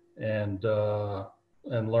 and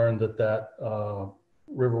learned that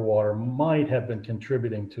river water might have been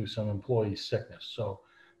contributing to some employee sickness. So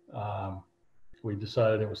we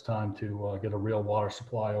decided it was time to get a real water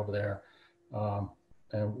supply over there,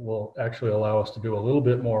 and will actually allow us to do a little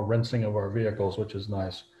bit more rinsing of our vehicles, which is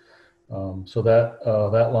nice. So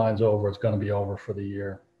that line's over. It's going to be over for the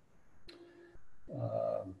year.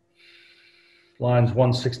 Lines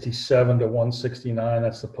 167 to 169,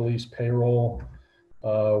 that's the police payroll,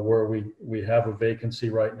 where we have a vacancy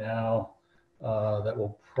right now that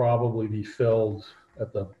will probably be filled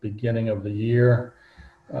at the beginning of the year.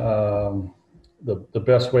 The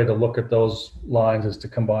best way to look at those lines is to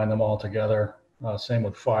combine them all together. Same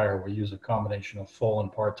with fire. We use a combination of full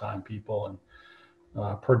and part-time people and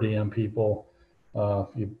per diem people.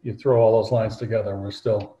 You throw all those lines together and we're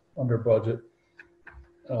still under budget.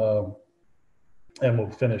 And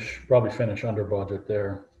we'll probably finish under budget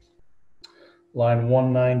there. Line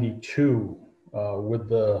 192, with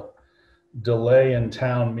the delay in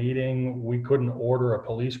town meeting, we couldn't order a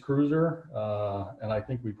police cruiser, and I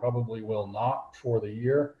think we probably will not for the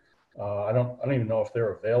year. I don't even know if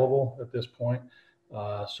they're available at this point.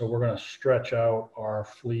 So we're going to stretch out our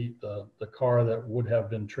fleet. The car that would have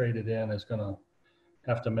been traded in is going to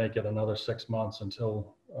have to make it another 6 months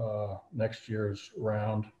until next year's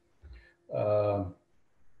round.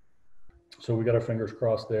 So we got our fingers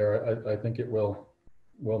crossed there. I think it will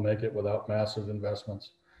make it without massive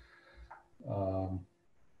investments.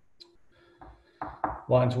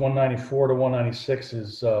 Lines 194 to 196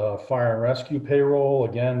 is fire and rescue payroll.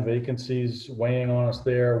 Again, vacancies weighing on us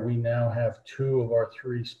there. We now have 2 of our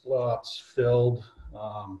 3 slots filled.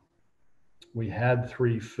 We had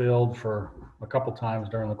 3 filled for a couple times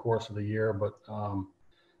during the course of the year, but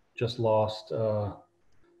just lost 2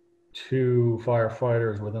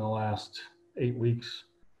 firefighters within the last 8 weeks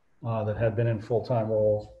that had been in full-time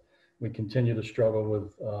roles. We continue to struggle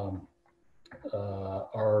with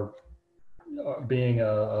our being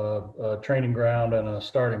a training ground and a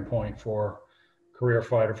starting point for career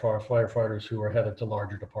firefighters who are headed to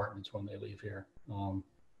larger departments when they leave here.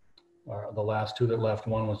 The last 2 that left,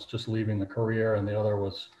 one was just leaving the career and the other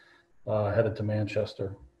was headed to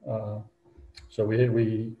Manchester. So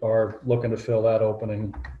we are looking to fill that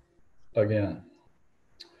opening again.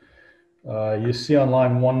 You see on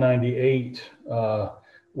line 198,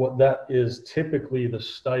 what that is typically the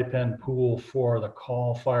stipend pool for the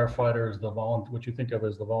call firefighters, what you think of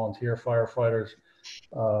as the volunteer firefighters.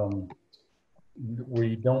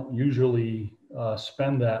 We don't usually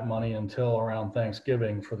spend that money until around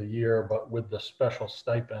Thanksgiving for the year, but with the special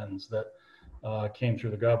stipends that came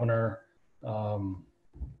through the governor,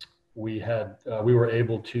 we were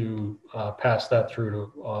able to pass that through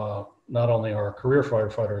to not only our career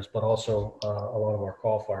firefighters, but also a lot of our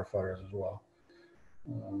call firefighters as well.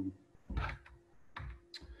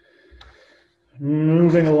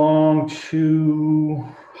 Moving along to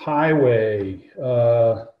highway,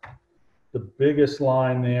 the biggest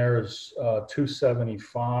line there is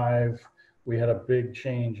 275. We had a big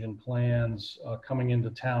change in plans coming into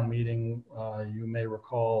town meeting. You may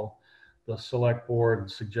recall the select board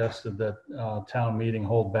suggested that town meeting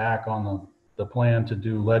hold back on the plan to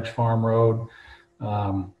do Ledge Farm Road.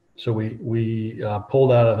 So we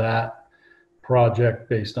pulled out of that project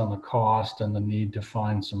based on the cost and the need to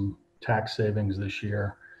find some tax savings this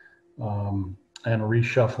year, and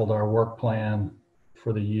reshuffled our work plan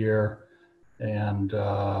for the year and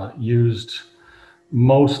used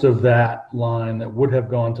most of that line that would have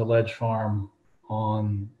gone to Ledge Farm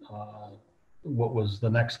on what was the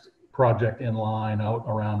next project in line out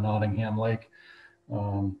around Nottingham Lake.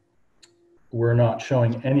 We're not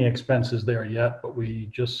showing any expenses there yet, but we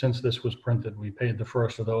just, since this was printed, we paid the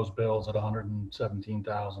first of those bills at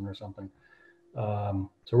 117,000 or something. So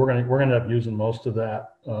we're gonna end up using most of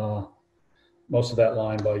that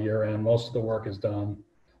line by year end. Most of the work is done.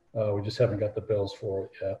 We just haven't got the bills for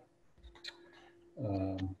it yet.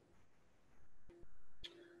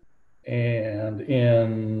 And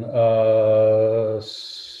in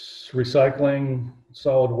recycling,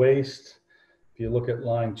 solid waste, if you look at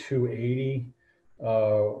line 280,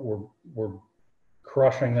 we're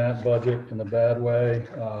crushing that budget in a bad way.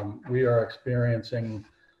 We are experiencing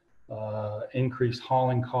increased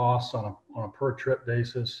hauling costs on a per trip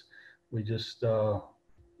basis. We just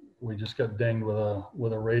got dinged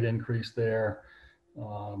with a rate increase there.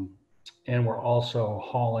 And we're also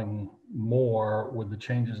hauling more with the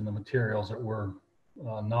changes in the materials that we're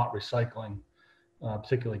not recycling,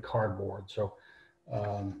 particularly cardboard. So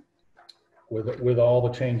with all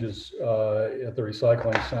the changes at the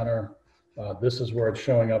recycling center, this is where it's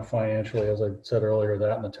showing up financially. As I said earlier,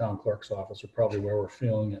 that and the town clerk's office are probably where we're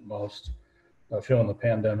feeling it most, feeling the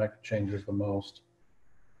pandemic changes the most.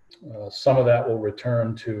 Some of that will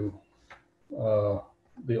return to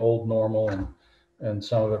the old normal, and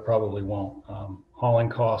some of it probably won't. Hauling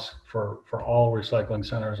costs for all recycling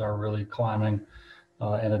centers are really climbing,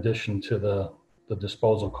 in addition to the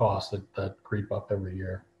disposal costs that creep up every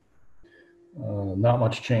year. Not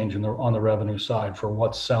much change on the revenue side for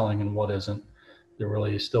what's selling and what isn't. There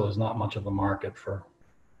really still is not much of a market for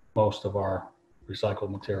most of our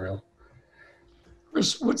recycled material.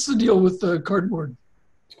 Chris, what's the deal with the cardboard?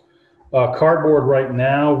 Cardboard right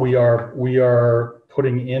now we are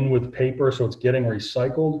putting in with paper, so it's getting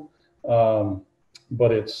recycled,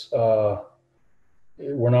 but it's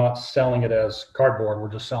we're not selling it as cardboard.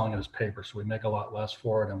 We're just selling it as paper, so we make a lot less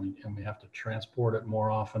for it, and we have to transport it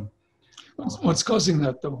more often. What's causing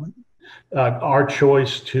that, though? Our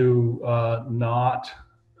choice to not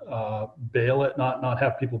bale it, not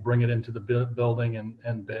have people bring it into the building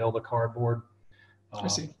and bale the cardboard. I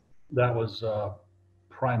see. That was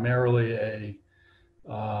primarily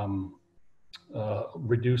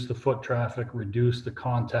reduce the foot traffic, reduce the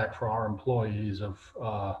contact for our employees of,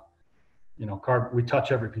 we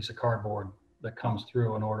touch every piece of cardboard that comes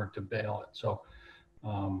through in order to bale it. So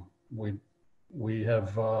we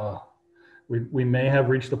may have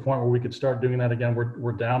reached the point where we could start doing that again.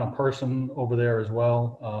 We're down a person over there as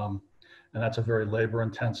well. And that's a very labor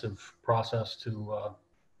intensive process to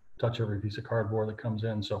touch every piece of cardboard that comes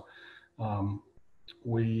in. So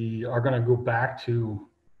we are going to go back to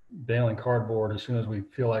baling cardboard as soon as we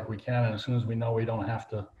feel like we can, and as soon as we know we don't have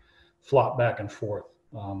to flop back and forth.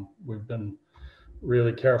 We've been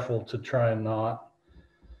really careful to try and not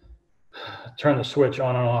turn the switch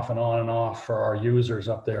on and off and on and off for our users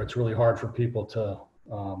up there. It's really hard for people to,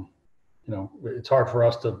 it's hard for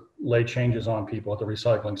us to lay changes on people at the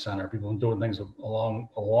recycling center. People have been doing things a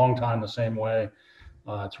long time the same way.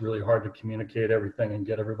 It's really hard to communicate everything and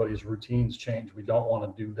get everybody's routines changed. We don't want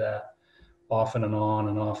to do that often and on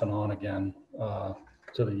and off and on again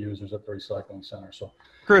to the users at the recycling center. So,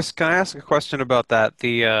 Chris, can I ask a question about that?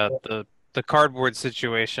 The cardboard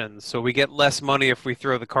situation. So we get less money if we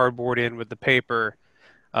throw the cardboard in with the paper,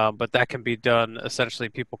 but that can be done. Essentially,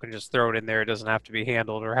 people can just throw it in there. It doesn't have to be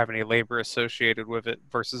handled or have any labor associated with it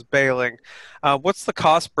versus baling. What's the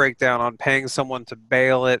cost breakdown on paying someone to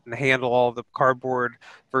bale it and handle all of the cardboard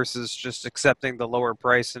versus just accepting the lower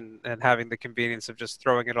price and having the convenience of just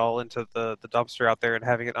throwing it all into the dumpster out there and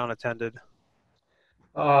having it unattended?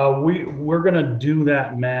 We're going to do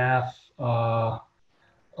that math.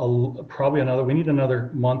 We need another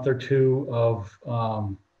month or two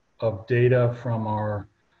of data from our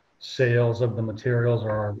sales of the materials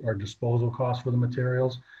or our disposal costs for the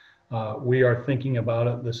materials. We are thinking about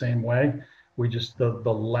it the same way. We just, the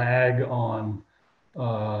lag on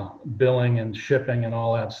billing and shipping and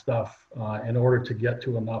all that stuff, in order to get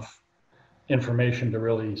to enough information to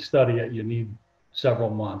really study it, you need several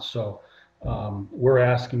months. So we're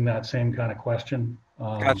asking that same kind of question.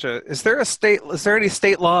 Gotcha. Is there any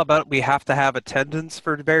state law about we have to have attendance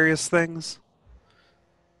for various things?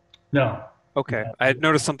 No. Okay. I had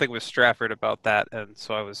noticed something with Stratford about that, and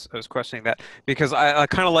so I was questioning that because I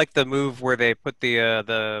kind of like the move where they put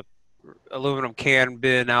the aluminum can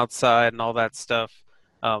bin outside and all that stuff.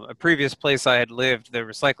 A previous place I had lived, the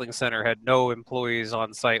recycling center had no employees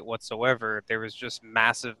on site whatsoever. There was just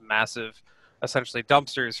massive, essentially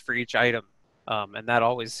dumpsters for each item, and that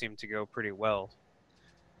always seemed to go pretty well.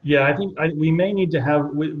 Yeah, I think we may need to have,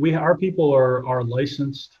 our people are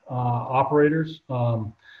licensed operators,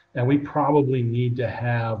 and we probably need to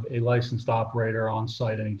have a licensed operator on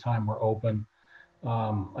site anytime we're open.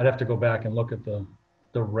 I'd have to go back and look at the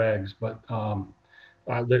regs, but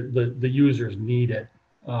the users need it,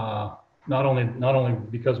 not only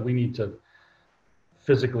because we need to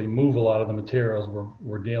physically move a lot of the materials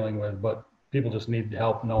we're dealing with, but people just need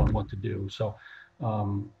help knowing what to do. So.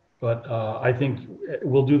 But I think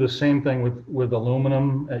we'll do the same thing with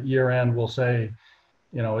aluminum at year end. We'll say,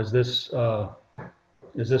 is this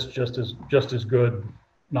just as good,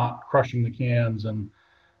 not crushing the cans and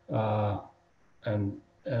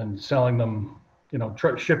selling them,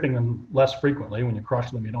 shipping them less frequently. When you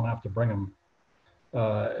crush them, you don't have to bring them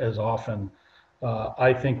as often.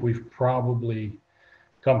 I think we've probably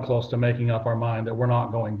come close to making up our mind that we're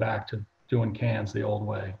not going back to doing cans the old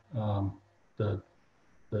way. The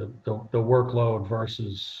workload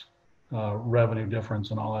versus revenue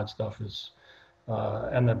difference and all that stuff is,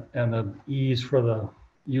 and the ease for the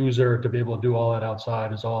user to be able to do all that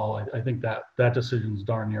outside is all. I think that decision's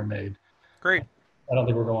darn near made. Great. I don't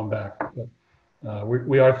think we're going back, but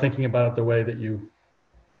we are thinking about it the way that you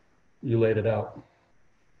laid it out.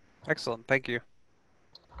 Excellent. Thank you.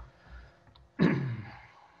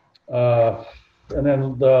 And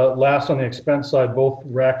then the last on the expense side, both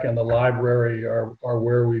rec and the library are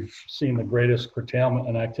where we've seen the greatest curtailment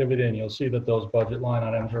and activity, and you'll see that those budget line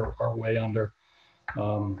items are way under.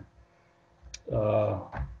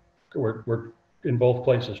 We're in both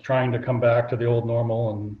places trying to come back to the old normal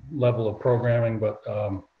and level of programming, but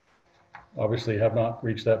obviously have not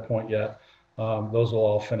reached that point yet. Those will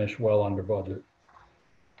all finish well under budget.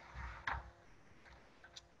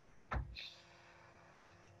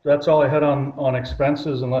 That's all I had on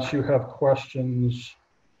expenses, unless you have questions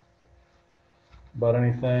about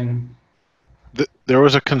anything. There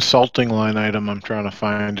was a consulting line item. I'm trying to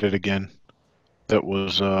find it again. That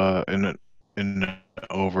was in an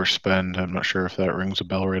overspend. I'm not sure if that rings a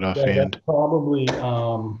bell right offhand. That's probably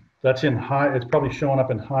that's in high. It's probably showing up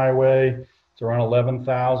in highway. It's around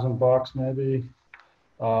 $11,000 maybe.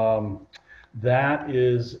 That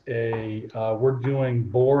is we're doing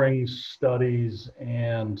boring studies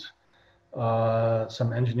and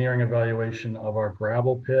some engineering evaluation of our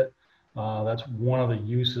gravel pit. That's one of the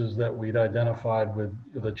uses that we'd identified with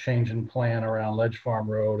the change in plan around Ledge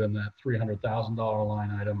Farm Road and that $300,000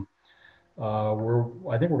 line item.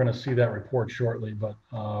 I think we're going to see that report shortly, but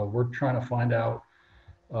we're trying to find out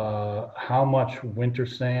how much winter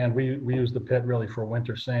sand. We use the pit really for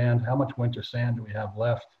winter sand. How much winter sand do we have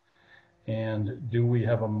left? And do we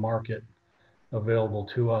have a market available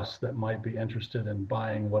to us that might be interested in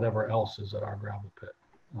buying whatever else is at our gravel pit?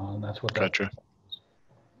 And that's what that's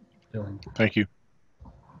doing. Thank you.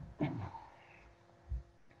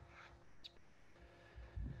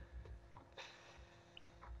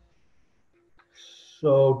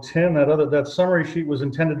 So Tim, that summary sheet was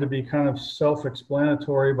intended to be kind of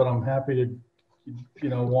self-explanatory, but I'm happy to,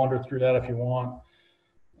 wander through that if you want.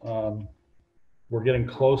 We're getting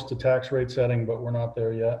close to tax rate setting, but we're not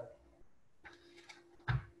there yet.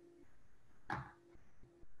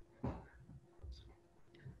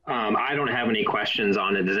 I don't have any questions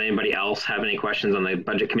on it. Does anybody else have any questions on the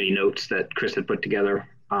budget committee notes that Chris had put together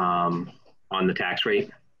on the tax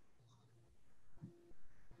rate?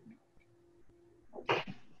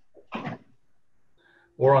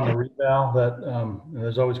 Or on the reval, that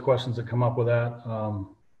there's always questions that come up with that.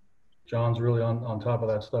 John's really on top of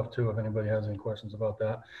that stuff too, if anybody has any questions about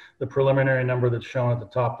that. The preliminary number that's shown at the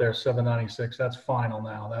top there, 796, that's final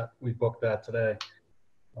now. That we booked that today.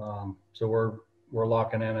 So we're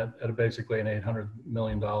locking in at basically an $800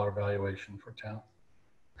 million valuation for town.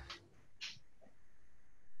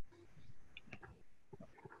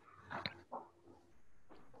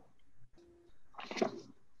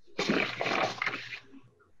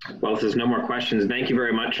 Well, if there's no more questions, thank you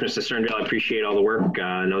very much, Mr. Sternville. I appreciate all the work.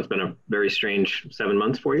 I know it's been a very strange 7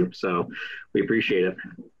 months for you, so we appreciate it.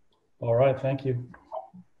 All right, thank you.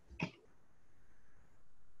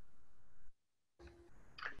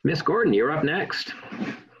 Miss Gordon, you're up next.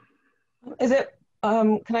 Is it,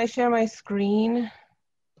 can I share my screen?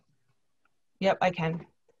 Yep, I can.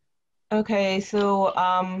 Okay, so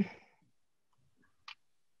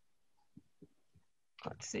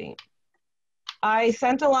let's see. I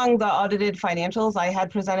sent along the audited financials. I had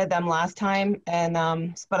presented them last time, and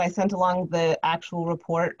but I sent along the actual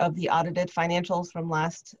report of the audited financials from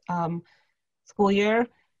last school year.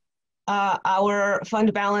 Our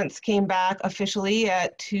fund balance came back officially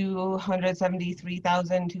at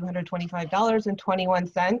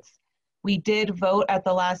 $273,225.21. We did vote at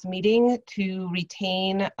the last meeting to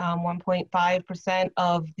retain 1.5%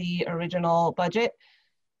 of the original budget,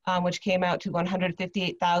 which came out to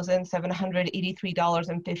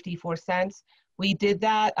 $158,783.54. We did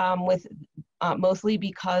that with mostly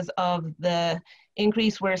because of the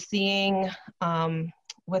increase we're seeing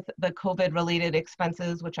with the COVID-related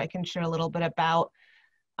expenses, which I can share a little bit about.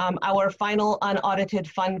 Our final unaudited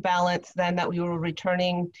fund balance then that we were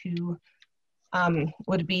returning to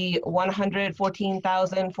would be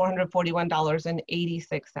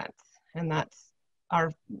 $114,441.86. And that's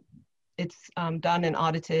it's done and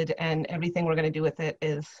audited, and everything we're going to do with it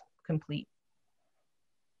is complete.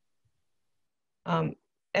 And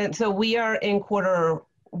so we are in quarter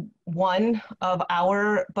 1 of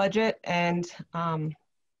our budget, and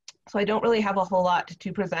So I don't really have a whole lot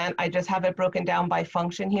to present. I just have it broken down by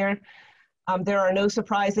function here. There are no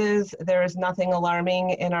surprises. There is nothing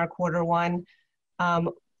alarming in our Q1.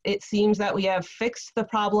 It seems that we have fixed the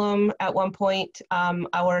problem. At one point,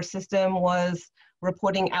 our system was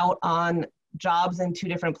reporting out on jobs in 2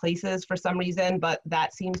 different places for some reason, but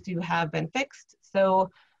that seems to have been fixed. So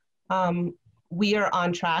we are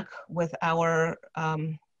on track with our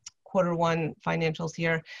Q1 financials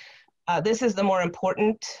here. This is the more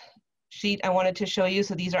important sheet I wanted to show you.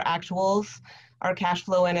 So these are actuals, our cash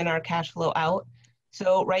flow in and our cash flow out.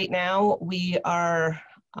 So right now we are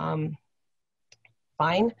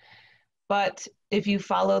fine, but if you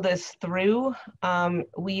follow this through,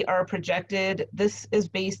 we are projected, this is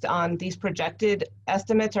based on, these projected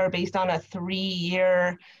estimates are based on a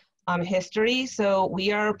 3-year history. So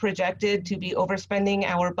we are projected to be overspending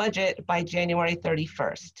our budget by January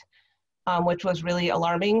 31st, which was really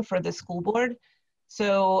alarming for the school board.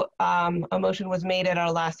 So a motion was made at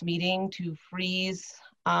our last meeting to freeze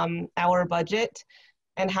our budget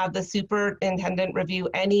and have the superintendent review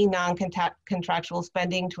any non-contractual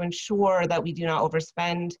spending to ensure that we do not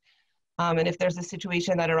overspend. And if there's a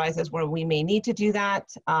situation that arises where we may need to do that,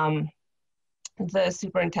 the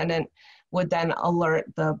superintendent would then alert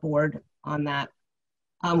the board on that.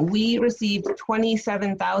 We received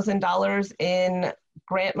 $27,000 in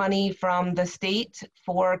grant money from the state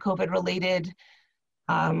for COVID-related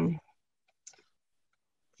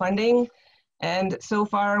funding. And so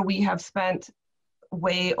far we have spent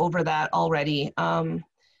way over that already.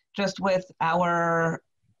 Just with our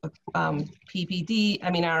our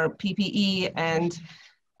PPE and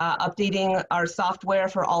updating our software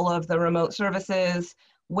for all of the remote services,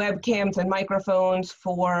 webcams and microphones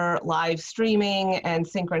for live streaming and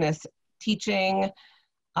synchronous teaching.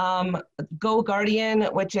 Go Guardian,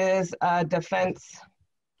 which is a defense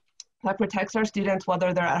that protects our students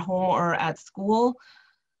whether they're at home or at school.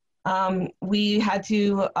 We had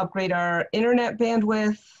to upgrade our internet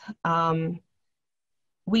bandwidth.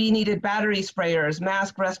 We needed battery sprayers,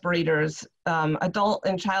 mask respirators, adult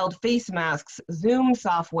and child face masks, Zoom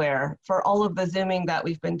software for all of the Zooming that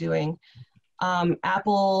we've been doing.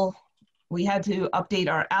 Apple, we had to update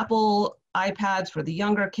our Apple iPads for the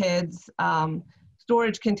younger kids,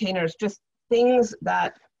 storage containers, just things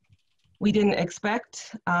that we didn't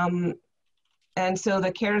expect. And so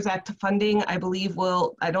the CARES Act funding, I believe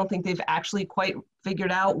I don't think they've actually quite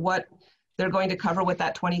figured out what they're going to cover with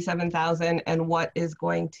that $27,000 and what is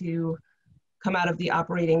going to come out of the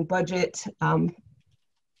operating budget.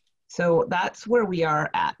 So that's where we are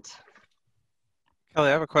at. Kelly,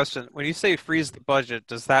 I have a question. When you say freeze the budget,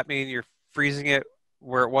 does that mean you're freezing it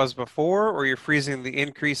where it was before, or you're freezing the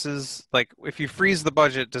increases? Like, if you freeze the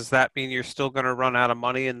budget, does that mean you're still going to run out of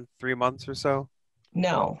money in 3 months or so?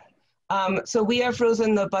 No. So we have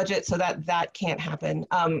frozen the budget so that can't happen.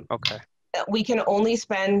 Okay. We can only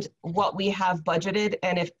spend what we have budgeted,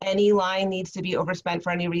 and if any line needs to be overspent for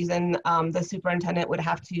any reason, the superintendent would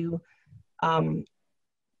have to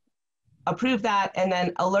approve that and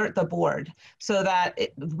then alert the board so that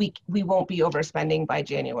we won't be overspending by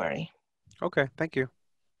January. Okay, thank you.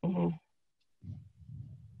 Mm-hmm.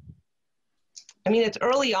 I mean, it's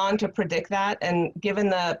early on to predict that, and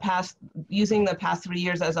given using the past 3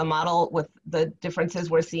 years as a model with the differences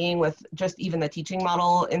we're seeing with just even the teaching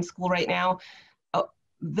model in school right now,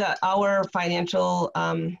 our financial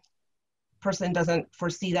person doesn't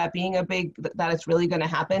foresee that being that it's really going to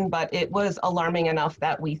happen, but it was alarming enough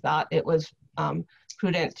that we thought it was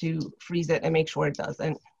prudent to freeze it and make sure it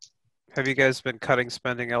doesn't. Have you guys been cutting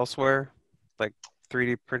spending elsewhere, like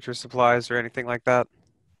 3D printer supplies or anything like that?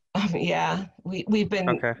 Yeah, we've been,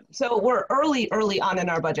 okay. So we're early on in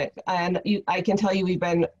our budget, and I can tell you we've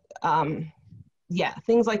been, yeah,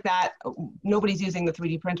 things like that. Nobody's using the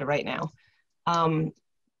 3D printer right now.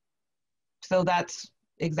 So that's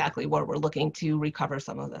exactly where we're looking to recover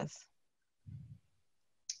some of this.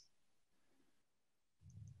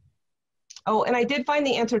 Oh, and I did find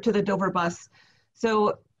the answer to the Dover bus.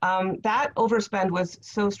 So that overspend was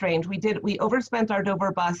so strange. We overspent our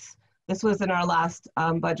Dover bus. This was in our last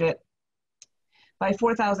budget by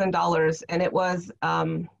 $4,000, and it was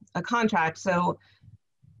a contract. So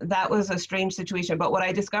that was a strange situation. But what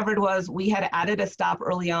I discovered was we had added a stop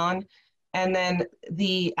early on, and then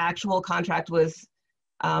the actual contract was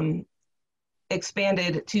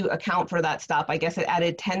expanded to account for that stop. I guess it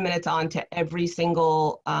added 10 minutes on to every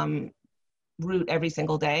single route every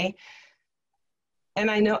single day. And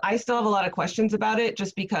I know I still have a lot of questions about it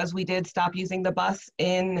just because we did stop using the bus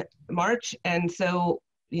in March. And so,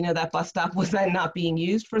 you know, that bus stop was then not being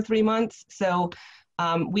used for 3 months. So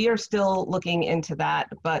We are still looking into that,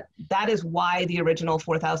 but that is why the original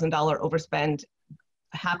 $4,000 overspend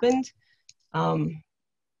happened. And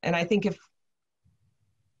I think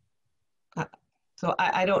so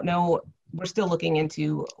I don't know, we're still looking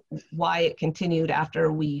into why it continued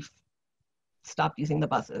after we stopped using the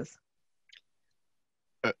buses.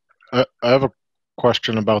 I have a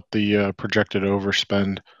question about the projected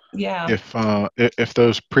overspend. Yeah. If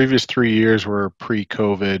those previous 3 years were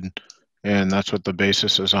pre-COVID, and that's what the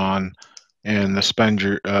basis is on, and the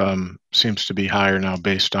spend seems to be higher now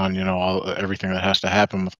based on everything that has to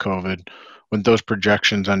happen with COVID, would those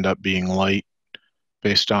projections end up being light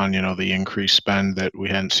based on the increased spend that we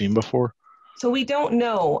hadn't seen before? So we don't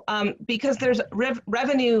know because there's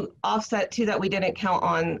revenue offset too that we didn't count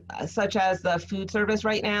on, such as the food service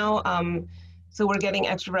right now. So we're getting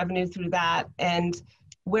extra revenue through that, and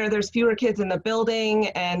where there's fewer kids in the building.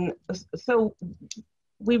 And so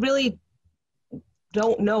we really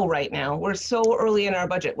don't know right now. We're so early in our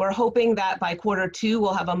budget. We're hoping that by Q2,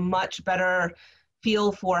 we'll have a much better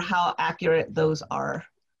feel for how accurate those are.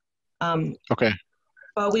 Okay.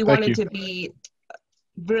 But we wanted to be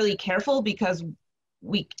really careful because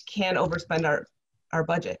we can overspend our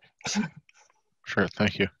budget. Sure,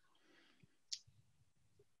 thank you.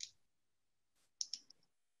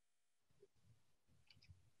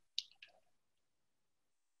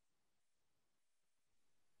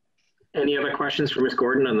 Any other questions for Ms.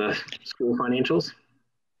 Gordon on the school financials?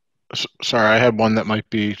 Sorry, I had one that might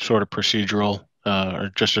be sort of procedural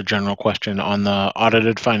or just a general question on the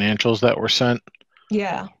audited financials that were sent.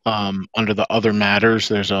 Yeah. Under the other matters,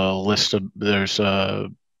 there's a list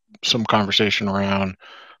of some conversation around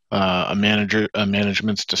a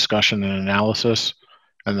management's discussion and analysis,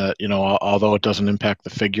 and that although it doesn't impact the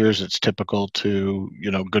figures, it's typical to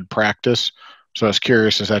good practice. So I was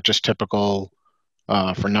curious, is that just typical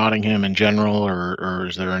for Nottingham in general, or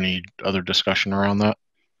is there any other discussion around that?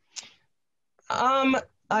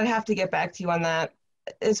 I'd have to get back to you on that.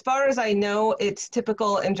 As far as I know, it's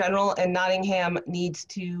typical in general, and Nottingham needs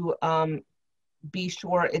to be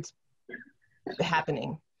sure it's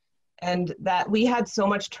happening. And that we had so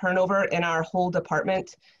much turnover in our whole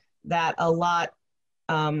department that a lot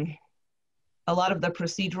of the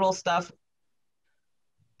procedural stuff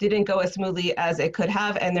didn't go as smoothly as it could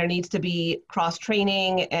have, and there needs to be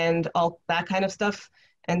cross-training and all that kind of stuff.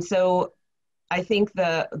 And so I think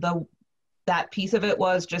that piece of it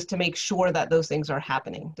was just to make sure that those things are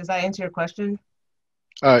happening. Does that answer your question?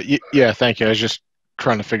 Yeah, thank you. I was just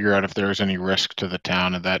trying to figure out if there was any risk to the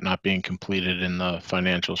town of that not being completed in the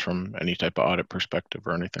financials from any type of audit perspective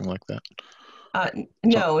or anything like that.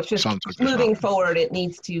 No, it's just moving forward, it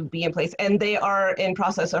needs to be in place. And they are in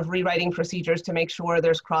process of rewriting procedures to make sure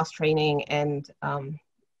there's cross-training and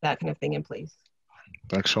that kind of thing in place.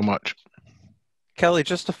 Thanks so much. Kelly,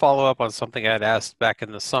 just to follow up on something I'd asked back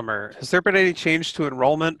in the summer, has there been any change to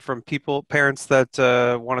enrollment from parents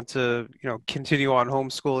that wanted to, continue on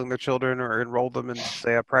homeschooling their children or enroll them in,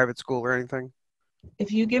 say, a private school or anything?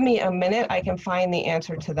 If you give me a minute, I can find the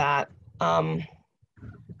answer to that. I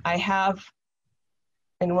have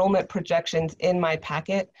enrollment projections in my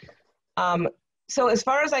packet. So as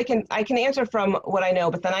far as I can answer from what I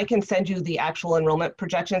know, but then I can send you the actual enrollment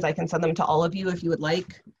projections. I can send them to all of you if you would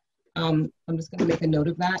like. I'm just going to make a note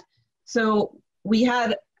of that. So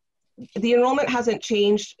the enrollment hasn't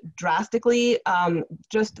changed drastically.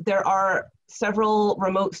 Just there are several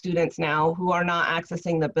remote students now who are not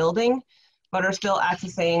accessing the building, but are still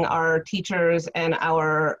accessing our teachers and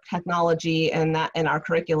our technology and our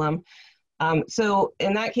curriculum. So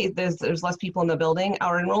in that case, there's less people in the building.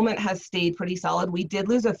 Our enrollment has stayed pretty solid. We did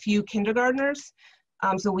lose a few kindergartners.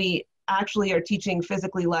 So we actually are teaching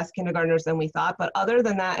physically less kindergartners than we thought, but other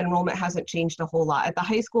than that, enrollment hasn't changed a whole lot. At the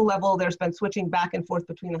high school level, there's been switching back and forth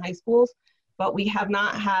between the high schools, but we have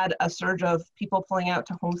not had a surge of people pulling out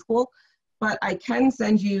to homeschool. But I can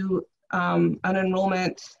send you an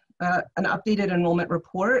updated enrollment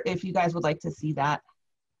report if you guys would like to see that.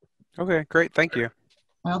 Okay, great, thank you.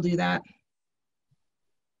 I'll do that.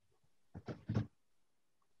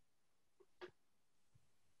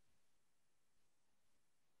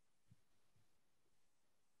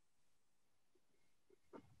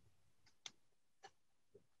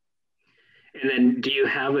 And then do you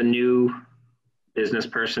have a new business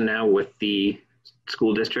person now with the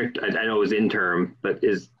school district? I know it was interim, but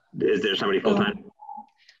is there somebody full-time?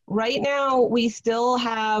 Right now, we still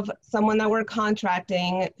have someone that we're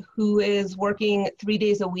contracting who is working 3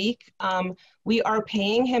 days a week. We are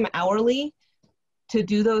paying him hourly to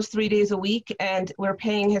do those 3 days a week, and we're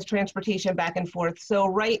paying his transportation back and forth. So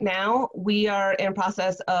right now, we are in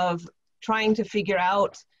process of trying to figure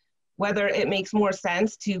out whether it makes more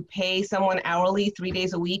sense to pay someone hourly 3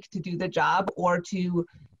 days a week to do the job, or to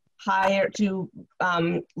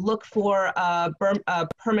look for a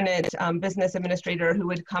permanent business administrator who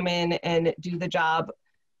would come in and do the job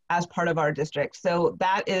as part of our district. So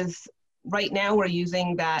that is, right now we're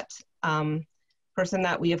using that person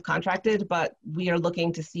that we have contracted, but we are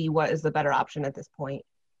looking to see what is the better option at this point.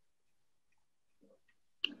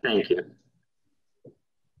 Thank you.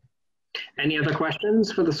 Any other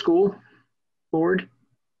questions for the school board?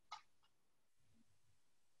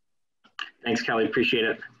 Thanks, Kelly, appreciate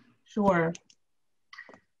it. Sure.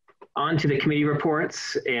 On to the committee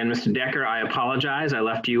reports, and Mr. Decker, I apologize. I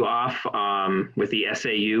left you off with the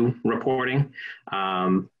SAU reporting,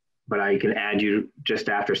 but I can add you just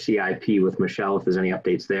after CIP with Michelle if there's any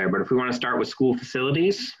updates there. But if we want to start with school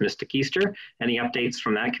facilities, Mr. Keister, any updates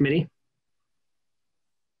from that committee?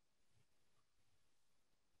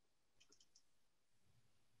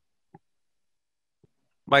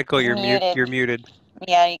 Michael, you're muted.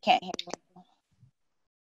 Yeah, you can't hear me.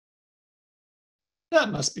 That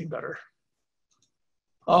must be better.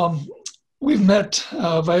 We've met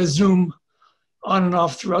via Zoom on and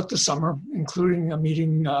off throughout the summer, including a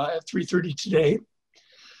meeting at 3:30 today.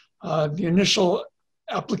 The initial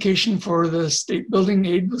application for the state building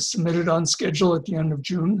aid was submitted on schedule at the end of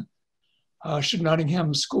June. Should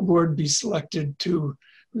Nottingham School Board be selected to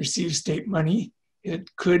receive state money,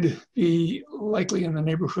 it could be likely in the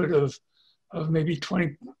neighborhood of maybe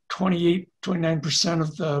 28-29%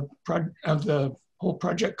 of the whole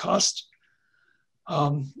project cost.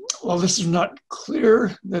 While this is not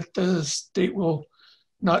clear that the state will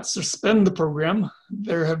not suspend the program,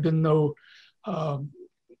 there have been no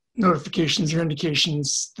notifications or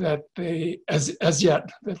indications that they, as yet,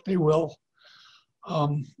 that they will.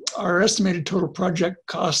 Our estimated total project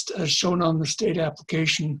cost, as shown on the state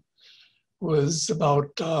application, was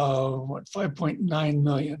about 5.9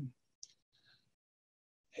 million.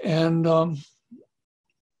 And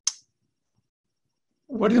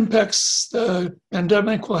what impacts the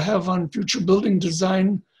pandemic will have on future building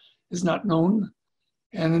design is not known.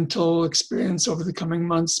 And until experience over the coming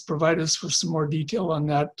months provide us with some more detail on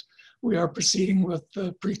that, we are proceeding with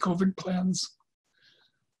the pre-COVID plans.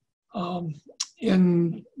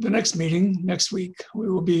 In the next meeting, next week, we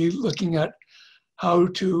will be looking at how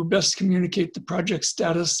to best communicate the project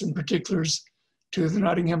status and particulars to the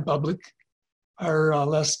Nottingham public. Our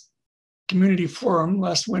last community forum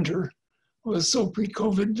last winter was so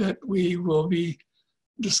pre-COVID that we will be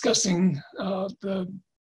discussing the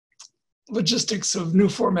logistics of new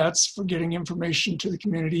formats for getting information to the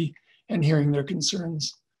community and hearing their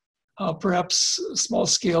concerns. Perhaps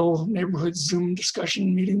small-scale neighborhood Zoom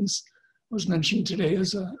discussion meetings was mentioned today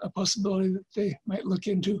as a possibility that they might look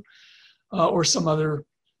into, or some other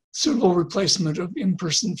suitable replacement of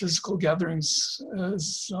in-person physical gatherings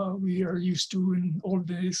as we are used to in old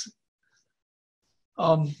days.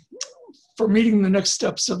 For meeting the next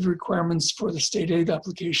steps of the requirements for the state aid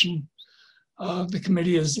application, the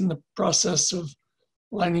committee is in the process of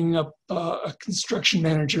lining up a construction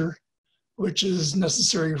manager, which is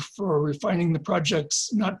necessary for refining the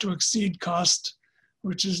project's not to exceed cost,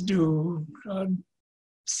 which is due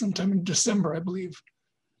sometime in December, I believe.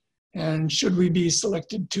 And should we be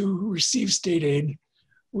selected to receive state aid,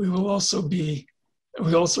 we also need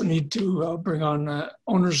to bring on an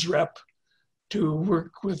owner's rep to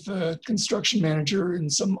work with the construction manager in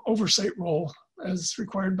some oversight role as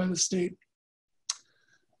required by the state.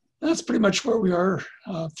 That's pretty much where we are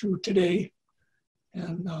through today.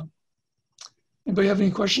 And anybody have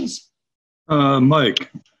any questions? Mike,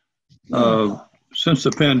 since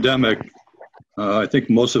the pandemic, I think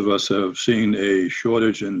most of us have seen a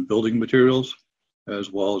shortage in building materials, as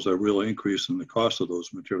well as a real increase in the cost of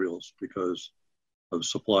those materials because of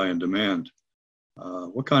supply and demand.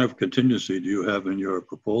 What kind of contingency do you have in your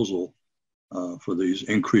proposal for these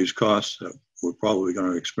increased costs that we're probably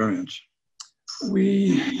going to experience?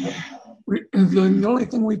 The only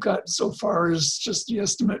thing we've got so far is just the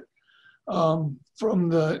estimate from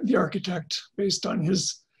the architect based on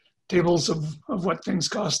his tables of what things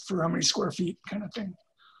cost for how many square feet kind of thing.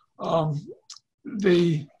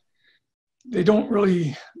 They don't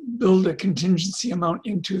really build a contingency amount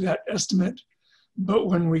into that estimate, but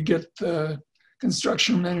when we get the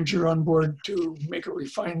construction manager on board to make a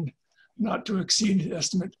refined not to exceed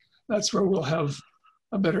estimate, that's where we'll have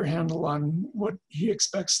a better handle on what he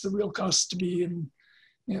expects the real costs to be in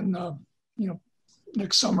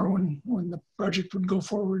next summer when the project would go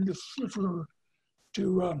forward if we were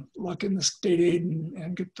to lock in the state aid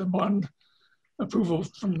and get the bond approval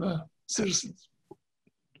from the citizens.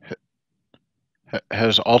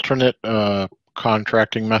 Has alternate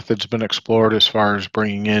contracting methods been explored as far as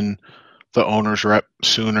bringing in the owner's rep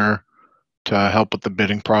sooner to help with the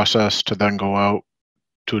bidding process to then go out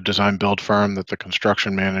to a design build firm that the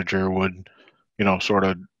construction manager would, sort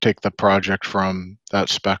of take the project from that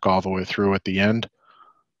spec all the way through at the end?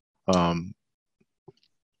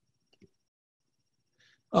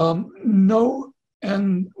 No,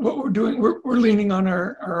 and what we're doing, we're leaning on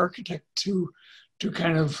our architect to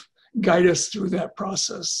kind of guide us through that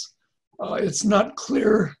process. It's not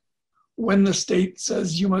clear when the state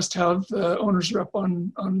says you must have the owner's rep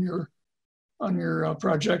on your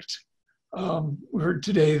project. We heard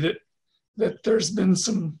today that there's been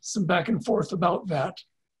some back and forth about that,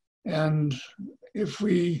 and if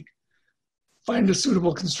we find a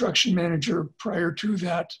suitable construction manager prior to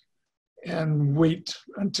that and wait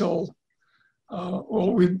until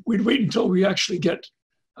we'd wait until we actually get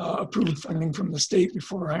approved funding from the state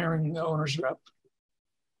before hiring the owner's rep.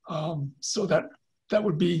 So that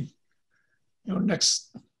would be,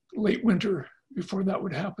 next late winter before that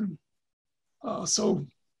would happen. So,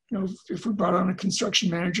 if we brought on a construction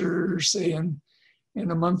manager, say in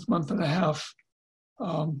a month and a half,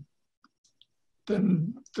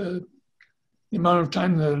 then the amount of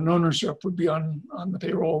time that an owner's rep would be on the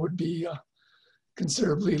payroll would be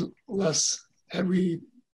considerably less had we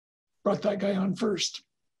brought that guy on first.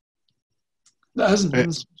 That hasn't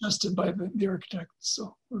been suggested by the architect,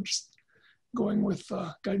 so we're just going with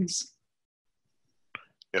guidance.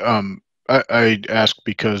 I ask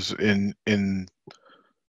because in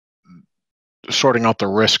sorting out the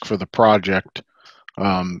risk for the project,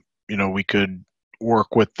 we could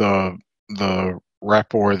work with the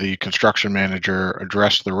rep or the construction manager,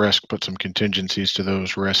 address the risk, put some contingencies to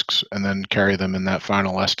those risks, and then carry them in that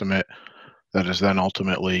final estimate that is then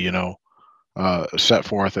ultimately, set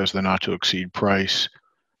forth as the not to exceed price.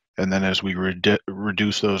 And then as we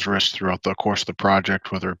reduce those risks throughout the course of the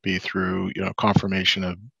project, whether it be through, confirmation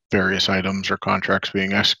of various items or contracts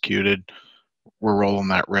being executed, we're rolling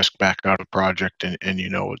that risk back out of the project and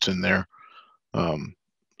what's in there.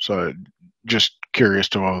 So just curious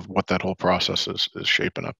to what that whole process is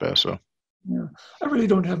shaping up as. So yeah, I really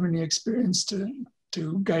don't have any experience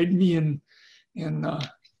to guide me in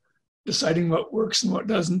deciding what works and what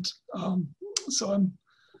doesn't. So I'm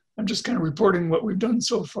just kind of reporting what we've done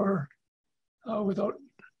so far without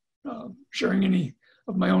sharing any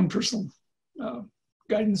of my own personal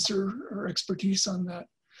guidance or expertise on that.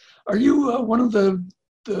 Are you one of the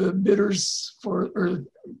bidders for, or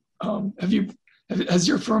has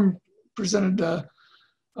your firm presented a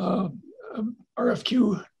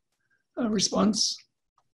RFQ response?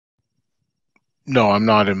 No, I'm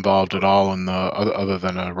not involved at all in the other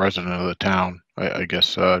than a resident of the town. I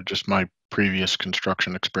guess just my previous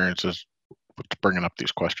construction experiences bringing up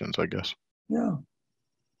these questions, I guess. Yeah.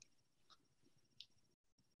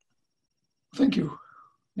 Thank you.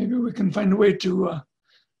 Maybe we can find a way to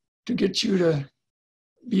get you to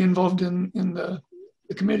be involved in the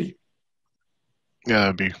committee. Yeah,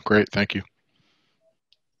 that'd be great. Thank you.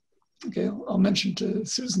 Okay, I'll mention to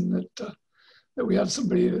Susan that we have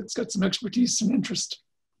somebody that's got some expertise and interest.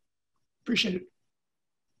 Appreciate it.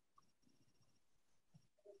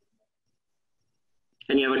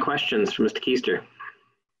 Any other questions for Mr. Keister?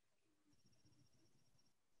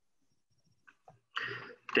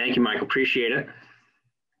 Thank you, Michael. Appreciate it.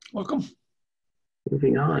 Welcome.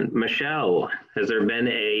 Moving on. Michelle, has there been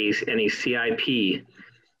any CIP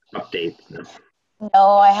update?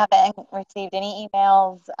 No, I haven't received any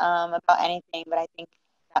emails about anything, but I think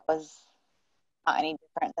that was not any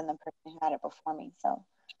different than the person who had it before me. So,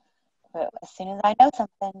 but as soon as I know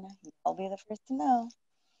something, I'll be the first to know.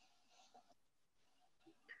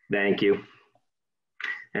 Thank you.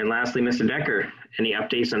 And lastly, Mr. Decker, any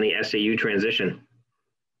updates on the SAU transition?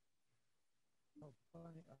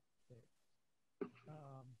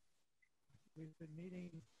 We've been meeting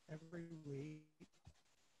every week.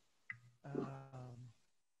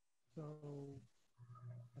 So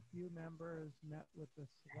a few members met with the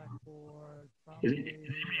select board. Is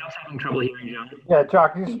anybody else having trouble hearing you? Yeah,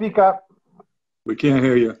 Chuck, can you speak up? We can't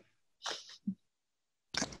hear you.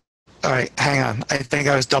 All right, hang on. I think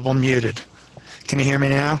I was double muted. Can you hear me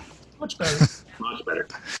now? Much better. Much better.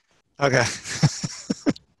 Okay.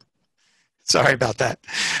 Sorry about that.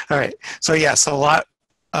 All right. So yeah, so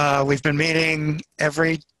we've been meeting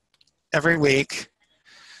every week.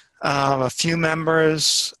 A few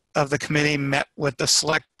members of the committee met with the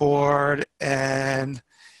select board, and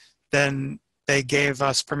then they gave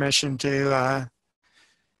us permission to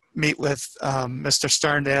meet with Mr.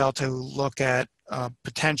 Sterndale to look at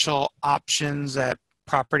potential options at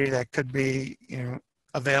property that could be,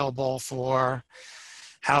 available for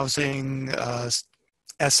housing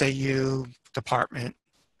SAU department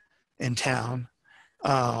in town,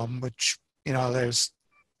 which, you know, there's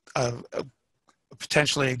a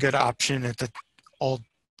potentially a good option at the old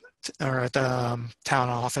or at the town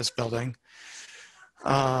office building.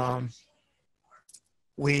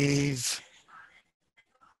 We've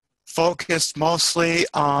focused mostly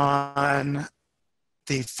on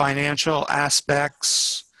the financial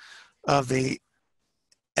aspects of the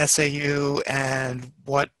SAU and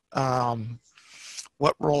what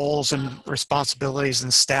roles and responsibilities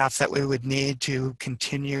and staff that we would need to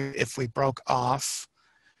continue if we broke off.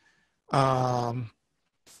 And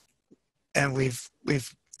we've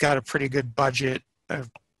got a pretty good budget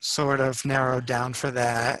sort of narrowed down for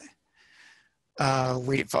that.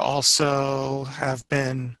 We've also have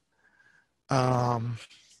been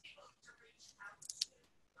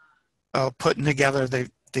putting together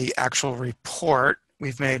the actual report.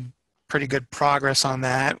 We've made pretty good progress on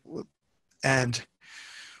that, and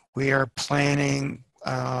we are planning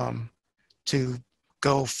to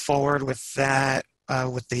go forward with that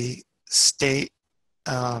with the state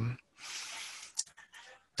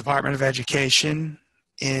Department of Education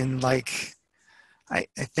in like, I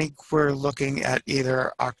think we're looking at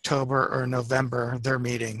either October or November, their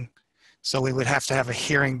meeting. So we would have to have a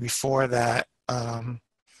hearing before that. And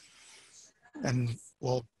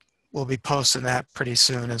we'll be posting that pretty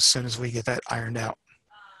soon as we get that ironed out.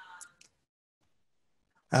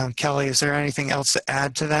 Kelly, is there anything else to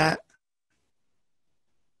add to that?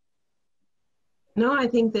 No, I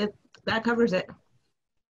think that covers it.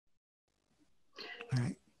 All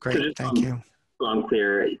right, great, thank you. So I'm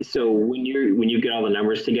clear. So when you get all the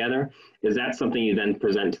numbers together, is that something you then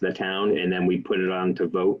present to the town and then we put it on to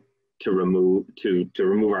vote to remove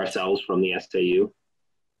ourselves from the SAU?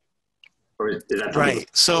 Or is that right?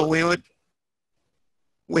 So we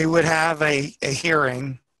would have a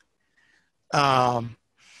hearing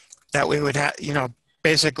that we would have, you know,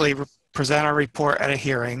 basically present our report at a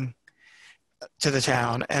hearing to the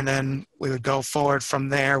town, and then we would go forward from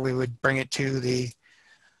there. We would bring it to the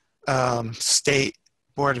State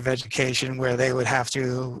Board of Education, where they would have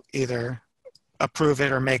to either approve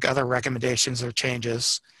it or make other recommendations or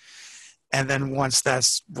changes. And then once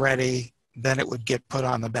that's ready, then it would get put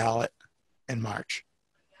on the ballot in March.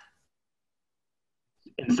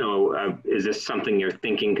 And so is this something you're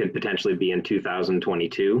thinking could potentially be in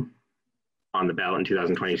 2022, on the ballot in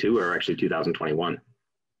 2022, or actually 2021?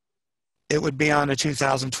 It would be on a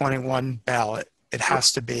 2021 ballot. It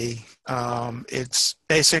has to be. It's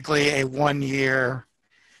basically a one-year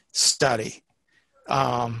study.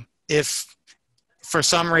 If for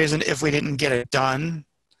some reason, if we didn't get it done,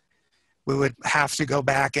 we would have to go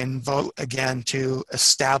back and vote again to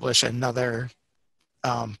establish another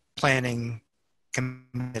planning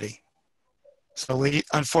committee. So we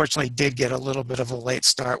unfortunately did get a little bit of a late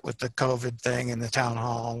start with the COVID thing and the town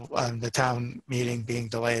hall, the town meeting being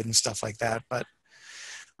delayed and stuff like that. But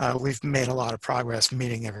we've made a lot of progress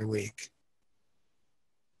meeting every week.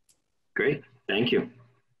 Great, thank you.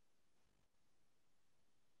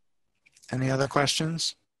 Any other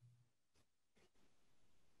questions?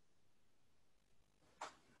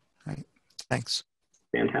 All right, thanks.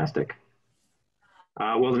 Fantastic.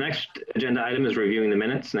 Well, the next agenda item is reviewing the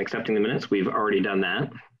minutes and accepting the minutes. We've already done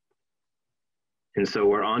that. And so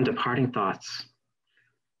we're on to parting thoughts.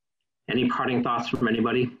 Any parting thoughts from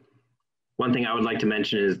anybody? One thing I would like to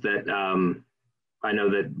mention is that I know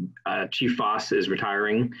that Chief Foss is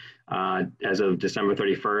retiring as of December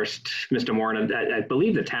 31st. Mr. Moran, I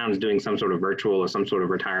believe the town is doing some sort of virtual or some sort of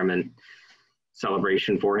retirement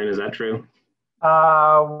celebration for him. Is that true?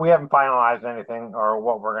 We haven't finalized anything or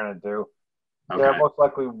what we're going to do. Okay. There most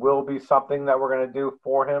likely will be something that we're going to do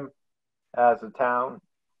for him as a town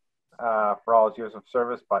for all his years of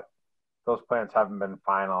service, but those plans haven't been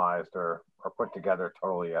finalized or put together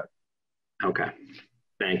totally yet. Okay,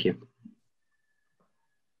 thank you.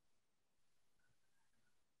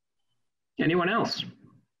 Anyone else?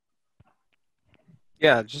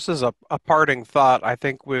 Yeah, just as a parting thought, I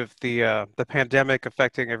think with the pandemic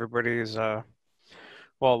affecting everybody's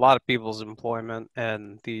well, a lot of people's employment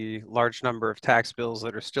and the large number of tax bills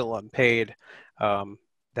that are still unpaid,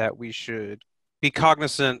 that we should be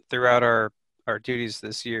cognizant throughout our duties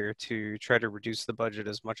this year to try to reduce the budget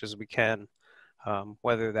as much as we can,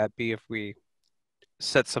 whether that be if we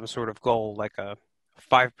set some sort of goal like a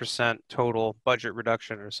 5% total budget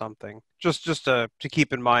reduction or something, just to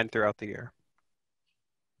keep in mind throughout the year.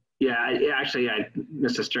 Yeah,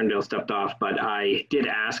 Mr. Sterndale stepped off, but I did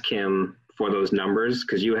ask him for those numbers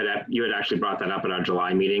because you had actually brought that up at our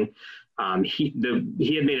July meeting. He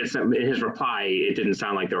had made it in his reply. It didn't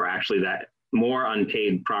sound like there were actually that more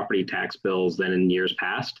unpaid property tax bills than in years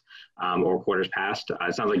past or quarters past.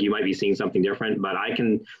 It sounds like you might be seeing something different, but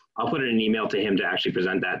I'll put it in an email to him to actually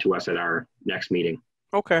present that to us at our next meeting.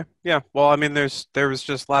 Okay. Yeah. Well, I mean, there was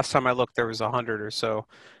just last time I looked, there was 100 or so,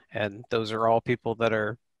 and those are all people that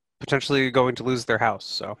are potentially going to lose their house.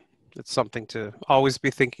 So it's something to always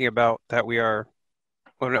be thinking about that we are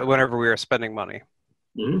whenever we are spending money.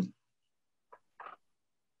 Mm-hmm.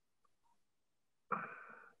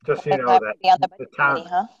 Just so you know that the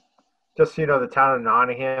town, just so you know, the town of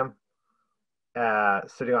Nottingham,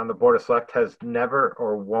 sitting on the board of select, has never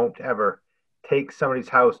or won't ever take somebody's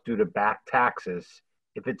house due to back taxes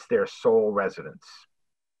if it's their sole residence.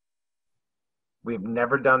 We've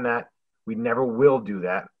never done that. We never will do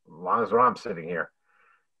that, as long as I'm sitting here.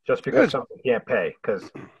 Just because somebody can't pay, because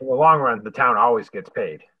in the long run, the town always gets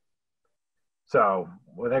paid. So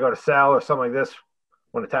when they go to sell or something like this,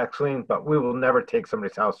 when the tax lien, but we will never take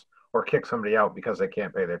somebody's house or kick somebody out because they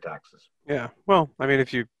can't pay their taxes. Yeah. Well, I mean,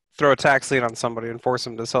 if you throw a tax lien on somebody and force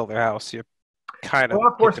them to sell their house, you kind of. We're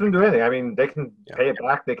not forcing them to do anything. I mean, they can pay it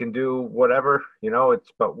back. They can do whatever,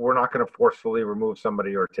 but we're not going to forcefully remove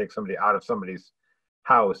somebody or take somebody out of somebody's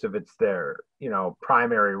house if it's their,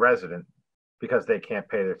 primary resident because they can't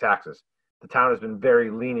pay their taxes. The town has been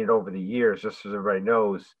very lenient over the years, just as everybody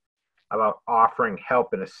knows, about offering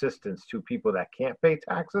help and assistance to people that can't pay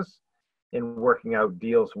taxes and working out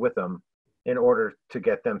deals with them in order to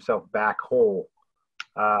get themselves back whole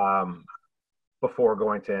before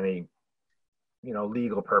going to any,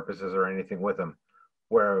 legal purposes or anything with them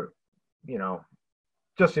where, we're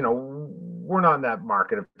not in that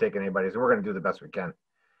market of taking anybody's. We're going to do the best we can.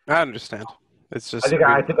 I understand. It's just.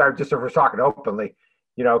 I think just if we're talking openly,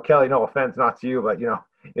 Kelly, no offense, not to you, but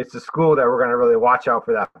it's the school that we're going to really watch out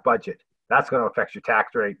for that budget. That's going to affect your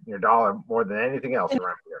tax rate and your dollar more than anything else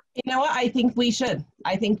around here. You know what? I think we should.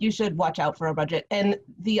 I think you should watch out for a budget. And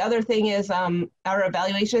the other thing is our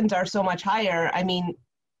evaluations are so much higher. I mean,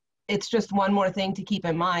 it's just one more thing to keep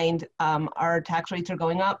in mind. Our tax rates are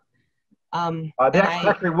going up. The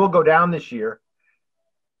tax rate will go down this year.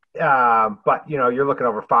 But, you're looking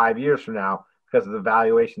over 5 years from now because of the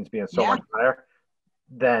valuations being so much higher,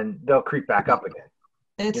 then they'll creep back up again.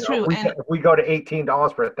 It's true. If we go to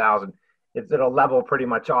 $18 per 1,000, it'll level pretty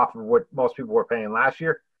much off of what most people were paying last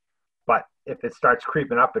year. But if it starts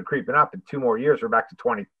creeping up in 2 more years, we're back to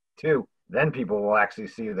 22, then people will actually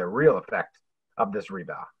see the real effect of this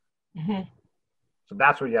rebound. Mm-hmm. So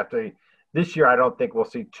that's what you have to. This year, I don't think we'll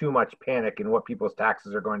see too much panic in what people's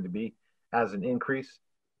taxes are going to be as an increase,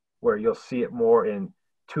 where you'll see it more in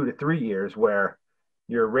 2 to 3 years, where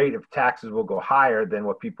your rate of taxes will go higher than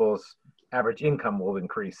what people's average income will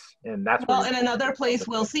increase. And that's and another place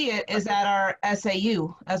we'll see it is at our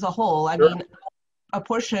SAU as a whole. I mean, a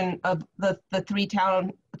portion of the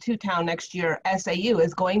 2-town next year SAU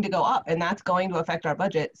is going to go up, and that's going to affect our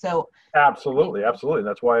budget. So absolutely.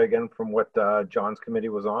 That's why, again, from what John's committee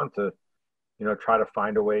was on, to try to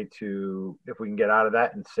find a way to, if we can get out of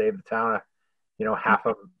that and save the town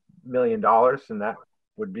 $500,000, and that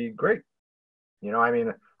would be great. I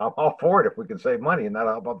mean, I'm all for it if we can save money and not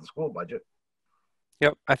all about the school budget.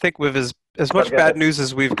 Yep. I think with as much bad news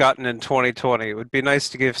as we've gotten in 2020, it would be nice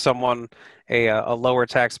to give someone a lower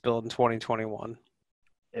tax bill in 2021.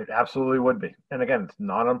 It absolutely would be. And again, it's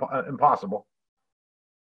not impossible,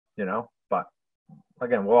 but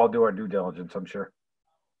again, we'll all do our due diligence, I'm sure.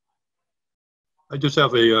 I just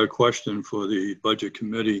have a question for the budget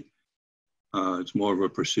committee. It's more of a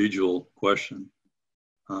procedural question.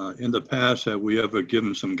 In the past, have we ever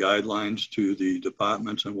given some guidelines to the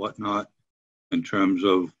departments and whatnot in terms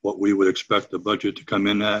of what we would expect the budget to come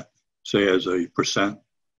in at, say as a percent,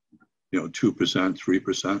 2%,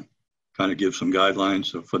 3%, kind of give some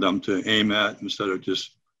guidelines for them to aim at instead of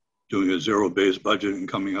just doing a zero-based budget and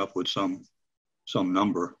coming up with some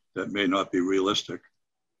number that may not be realistic?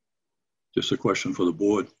 Just a question for the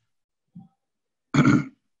board.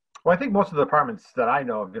 Well, I think most of the departments that I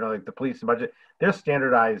know of, like the police and budget, there's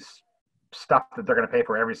standardized stuff that they're going to pay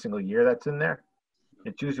for every single year that's in there.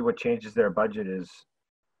 It's usually what changes their budget is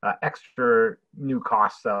extra new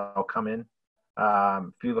costs that'll come in.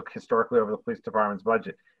 If you look historically over the police department's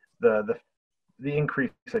budget, the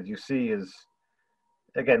increase that you see is,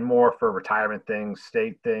 again, more for retirement things,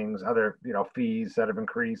 state things, other, fees that have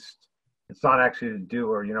increased. It's not actually to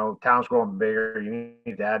do, or, town's growing bigger, you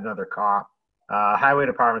need to add another cop. Highway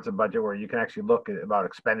department's a budget where you can actually look at about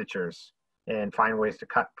expenditures and find ways to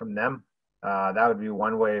cut from them. That would be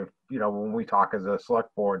one way of, when we talk as a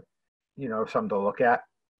select board, something to look at,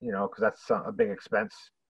 because that's a big expense,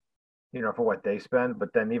 for what they spend.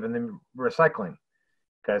 But then even the recycling,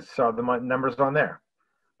 because so the numbers on there.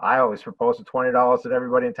 I always propose the $20 that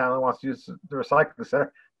everybody in town that wants to use the recycling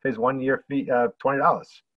center pays 1 year fee, $20,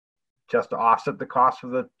 just to offset the cost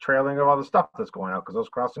of the trailing of all the stuff that's going out because those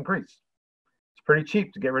costs increase. It's pretty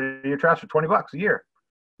cheap to get rid of your trash for $20 a year,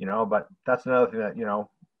 but that's another thing that,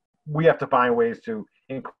 we have to find ways to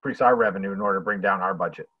increase our revenue in order to bring down our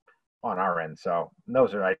budget on our end. So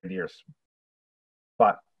those are ideas.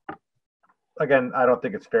 But again, I don't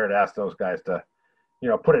think it's fair to ask those guys to,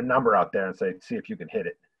 put a number out there and say, see if you can hit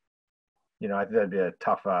it. I think that'd be a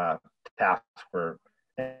tough task for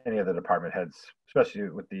any of the department heads, especially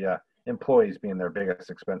with the employees being their biggest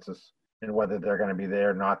expenses and whether they're going to be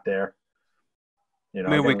there, not there. I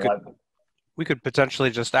mean, we could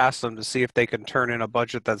potentially just ask them to see if they can turn in a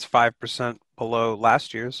budget that's 5% below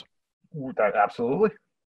last year's. Absolutely.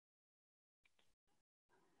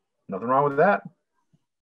 Nothing wrong with that.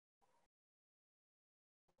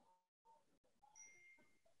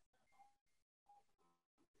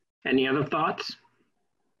 Any other thoughts?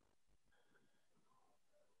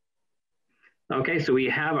 Okay, so we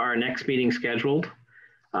have our next meeting scheduled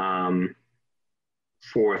for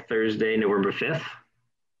Thursday, November 5th.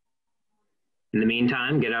 In the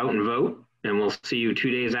meantime, get out and vote, and we'll see you 2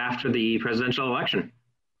 days after the presidential election.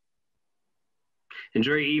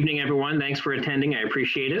 Enjoy your evening, everyone. Thanks for attending. I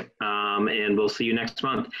appreciate it. And we'll see you next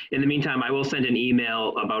month. In the meantime, I will send an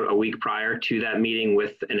email about a week prior to that meeting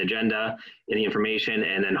with an agenda and the information,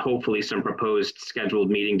 and then hopefully some proposed scheduled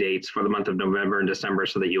meeting dates for the month of November and December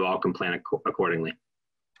so that you all can plan accordingly.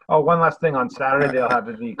 Oh, one last thing. On Saturday, they'll have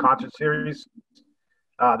the concert series.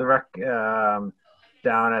 The rec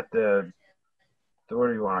down at what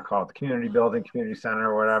do you want to call it? The community building, community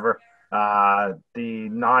center, or whatever. The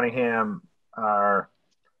Nottingham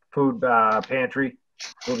food pantry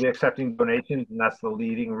will be accepting donations, and that's the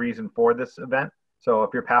leading reason for this event. So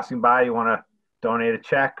if you're passing by, you want to donate a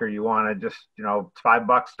check, or you want to just, it's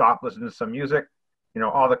 $5, stop, listen to some music,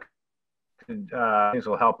 all the things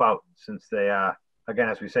will help out, since they, again,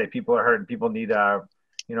 as we say, people are hurting, people need,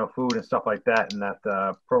 food and stuff like that. And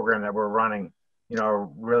that program that we're running,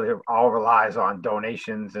 really all relies on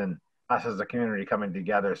donations and us as a community coming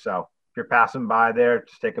together. So if you're passing by there,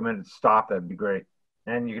 just take a minute to stop. That'd be great.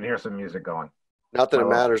 And you can hear some music going. Not that it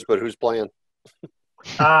matters, but who's playing?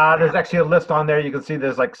 There's actually a list on there. You can see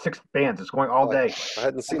there's like 6 bands. It's going all day. I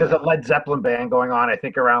hadn't seen There's that. a Led Zeppelin band going on, I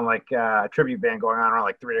think around like a tribute band going on around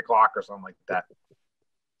like 3 o'clock or something like that.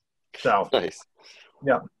 So nice.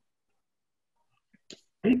 Yeah.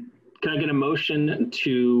 Can I get a motion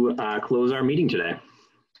to close our meeting today?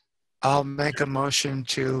 I'll make a motion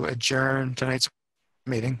to adjourn tonight's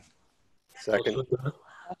meeting. Second.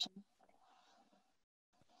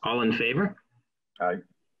 All in favor? Aye.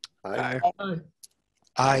 Aye.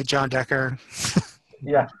 Aye, John Decker.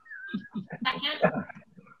 Yeah.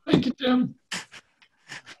 Thank you, Tim.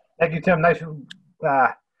 Thank you, Tim.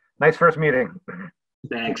 Nice first meeting.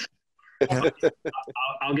 Thanks.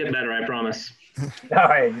 I'll get better, I promise. All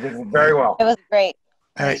right, you did very well. It was great.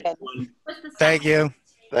 All right. Thank you.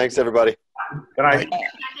 Thanks, everybody. Good night. Bye.